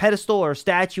a pedestal or a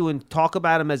statue and talk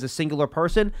about him as a singular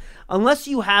person. Unless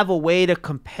you have a way to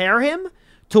compare him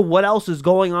to what else is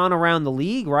going on around the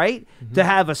league, right? Mm-hmm. To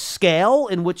have a scale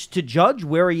in which to judge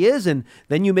where he is, and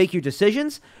then you make your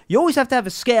decisions. You always have to have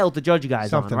a scale to judge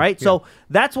guys on, right? Yeah. So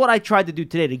that's what I tried to do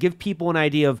today, to give people an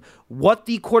idea of what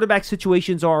the quarterback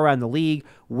situations are around the league,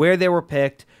 where they were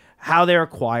picked, how they're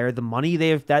acquired, the money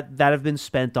that have been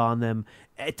spent on them,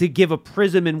 to give a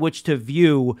prism in which to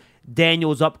view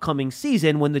Daniel's upcoming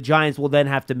season when the Giants will then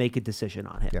have to make a decision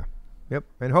on him. Yeah. Yep.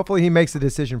 And hopefully he makes a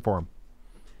decision for him.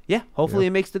 Yeah, hopefully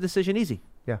it makes the decision easy.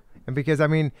 Yeah, and because I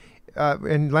mean,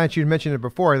 and Lance, you mentioned it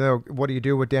before. Though, what do you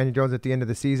do with Daniel Jones at the end of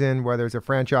the season? Whether it's a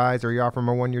franchise or you offer him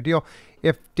a 1-year deal,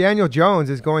 if Daniel Jones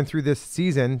is going through this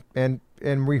season, and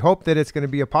we hope that it's going to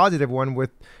be a positive one with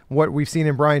what we've seen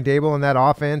in Brian Daboll and that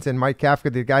offense and Mike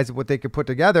Kafka, the guys, what they could put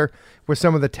together with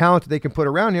some of the talent that they can put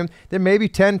around him, then maybe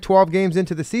 10, 12 games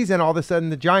into the season, all of a sudden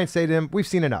the Giants say to him, "We've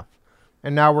seen enough."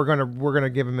 And now we're gonna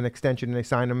give him an extension, and they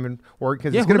sign him,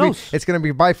 because it's gonna be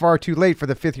by far too late for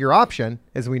the 5th-year option,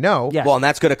 as we know. Yes. Well, and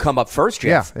that's going to come up first,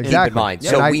 Jeff. Yeah, exactly. Keep in mind.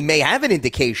 Yeah. So we may have an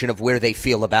indication of where they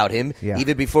feel about him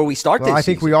even before we start this I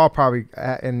think season. we all probably,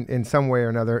 in some way or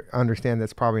another, understand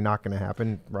that's probably not going to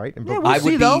happen, right? I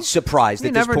would be surprised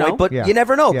at this point, but you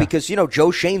never know because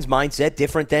Joe Shane's mindset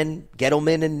different than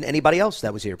Gettleman and anybody else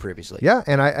that was here previously. Yeah,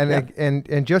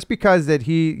 and just because that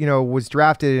he was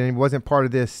drafted and he wasn't part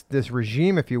of this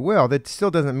regime, if you will, that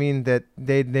still doesn't mean that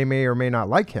they may or may not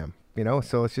like him.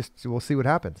 So it's just we'll see what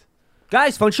happens.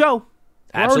 Guys, fun show.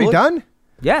 Already done?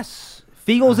 Yes.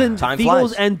 Fiegels and flies.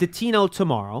 Dottino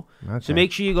tomorrow. Okay. So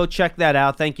make sure you go check that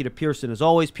out. Thank you to Pearson as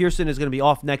always. Pearson is going to be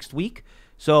off next week.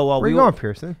 So where are you going,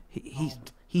 Pearson?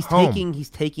 He's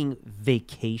taking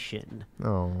vacation.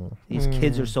 Oh, these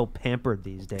kids are so pampered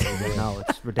these days. I know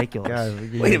it's ridiculous.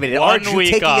 Wait a minute, aren't you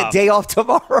taking a day off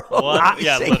tomorrow?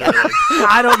 Literally.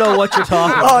 I don't know what you're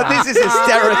talking about. This is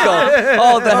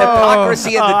hysterical. The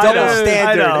hypocrisy and the double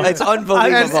standard. It's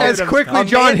unbelievable. As quickly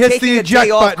John hits the eject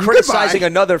button, criticizing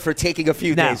another for taking a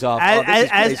few days off.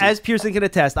 As Pearson can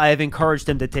attest, I have encouraged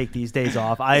him to take these days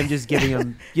off. I am just giving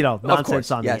him,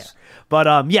 nonsense on the air. But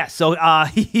so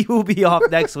he will be off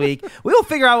next week. We will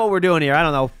figure out what we're doing here. I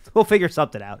don't know. We'll figure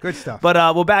something out. Good stuff.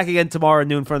 But we're back again tomorrow at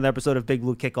noon for another episode of Big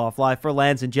Blue Kickoff Live. For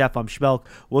Lance and Jeff, I'm Schmelk.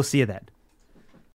 We'll see you then.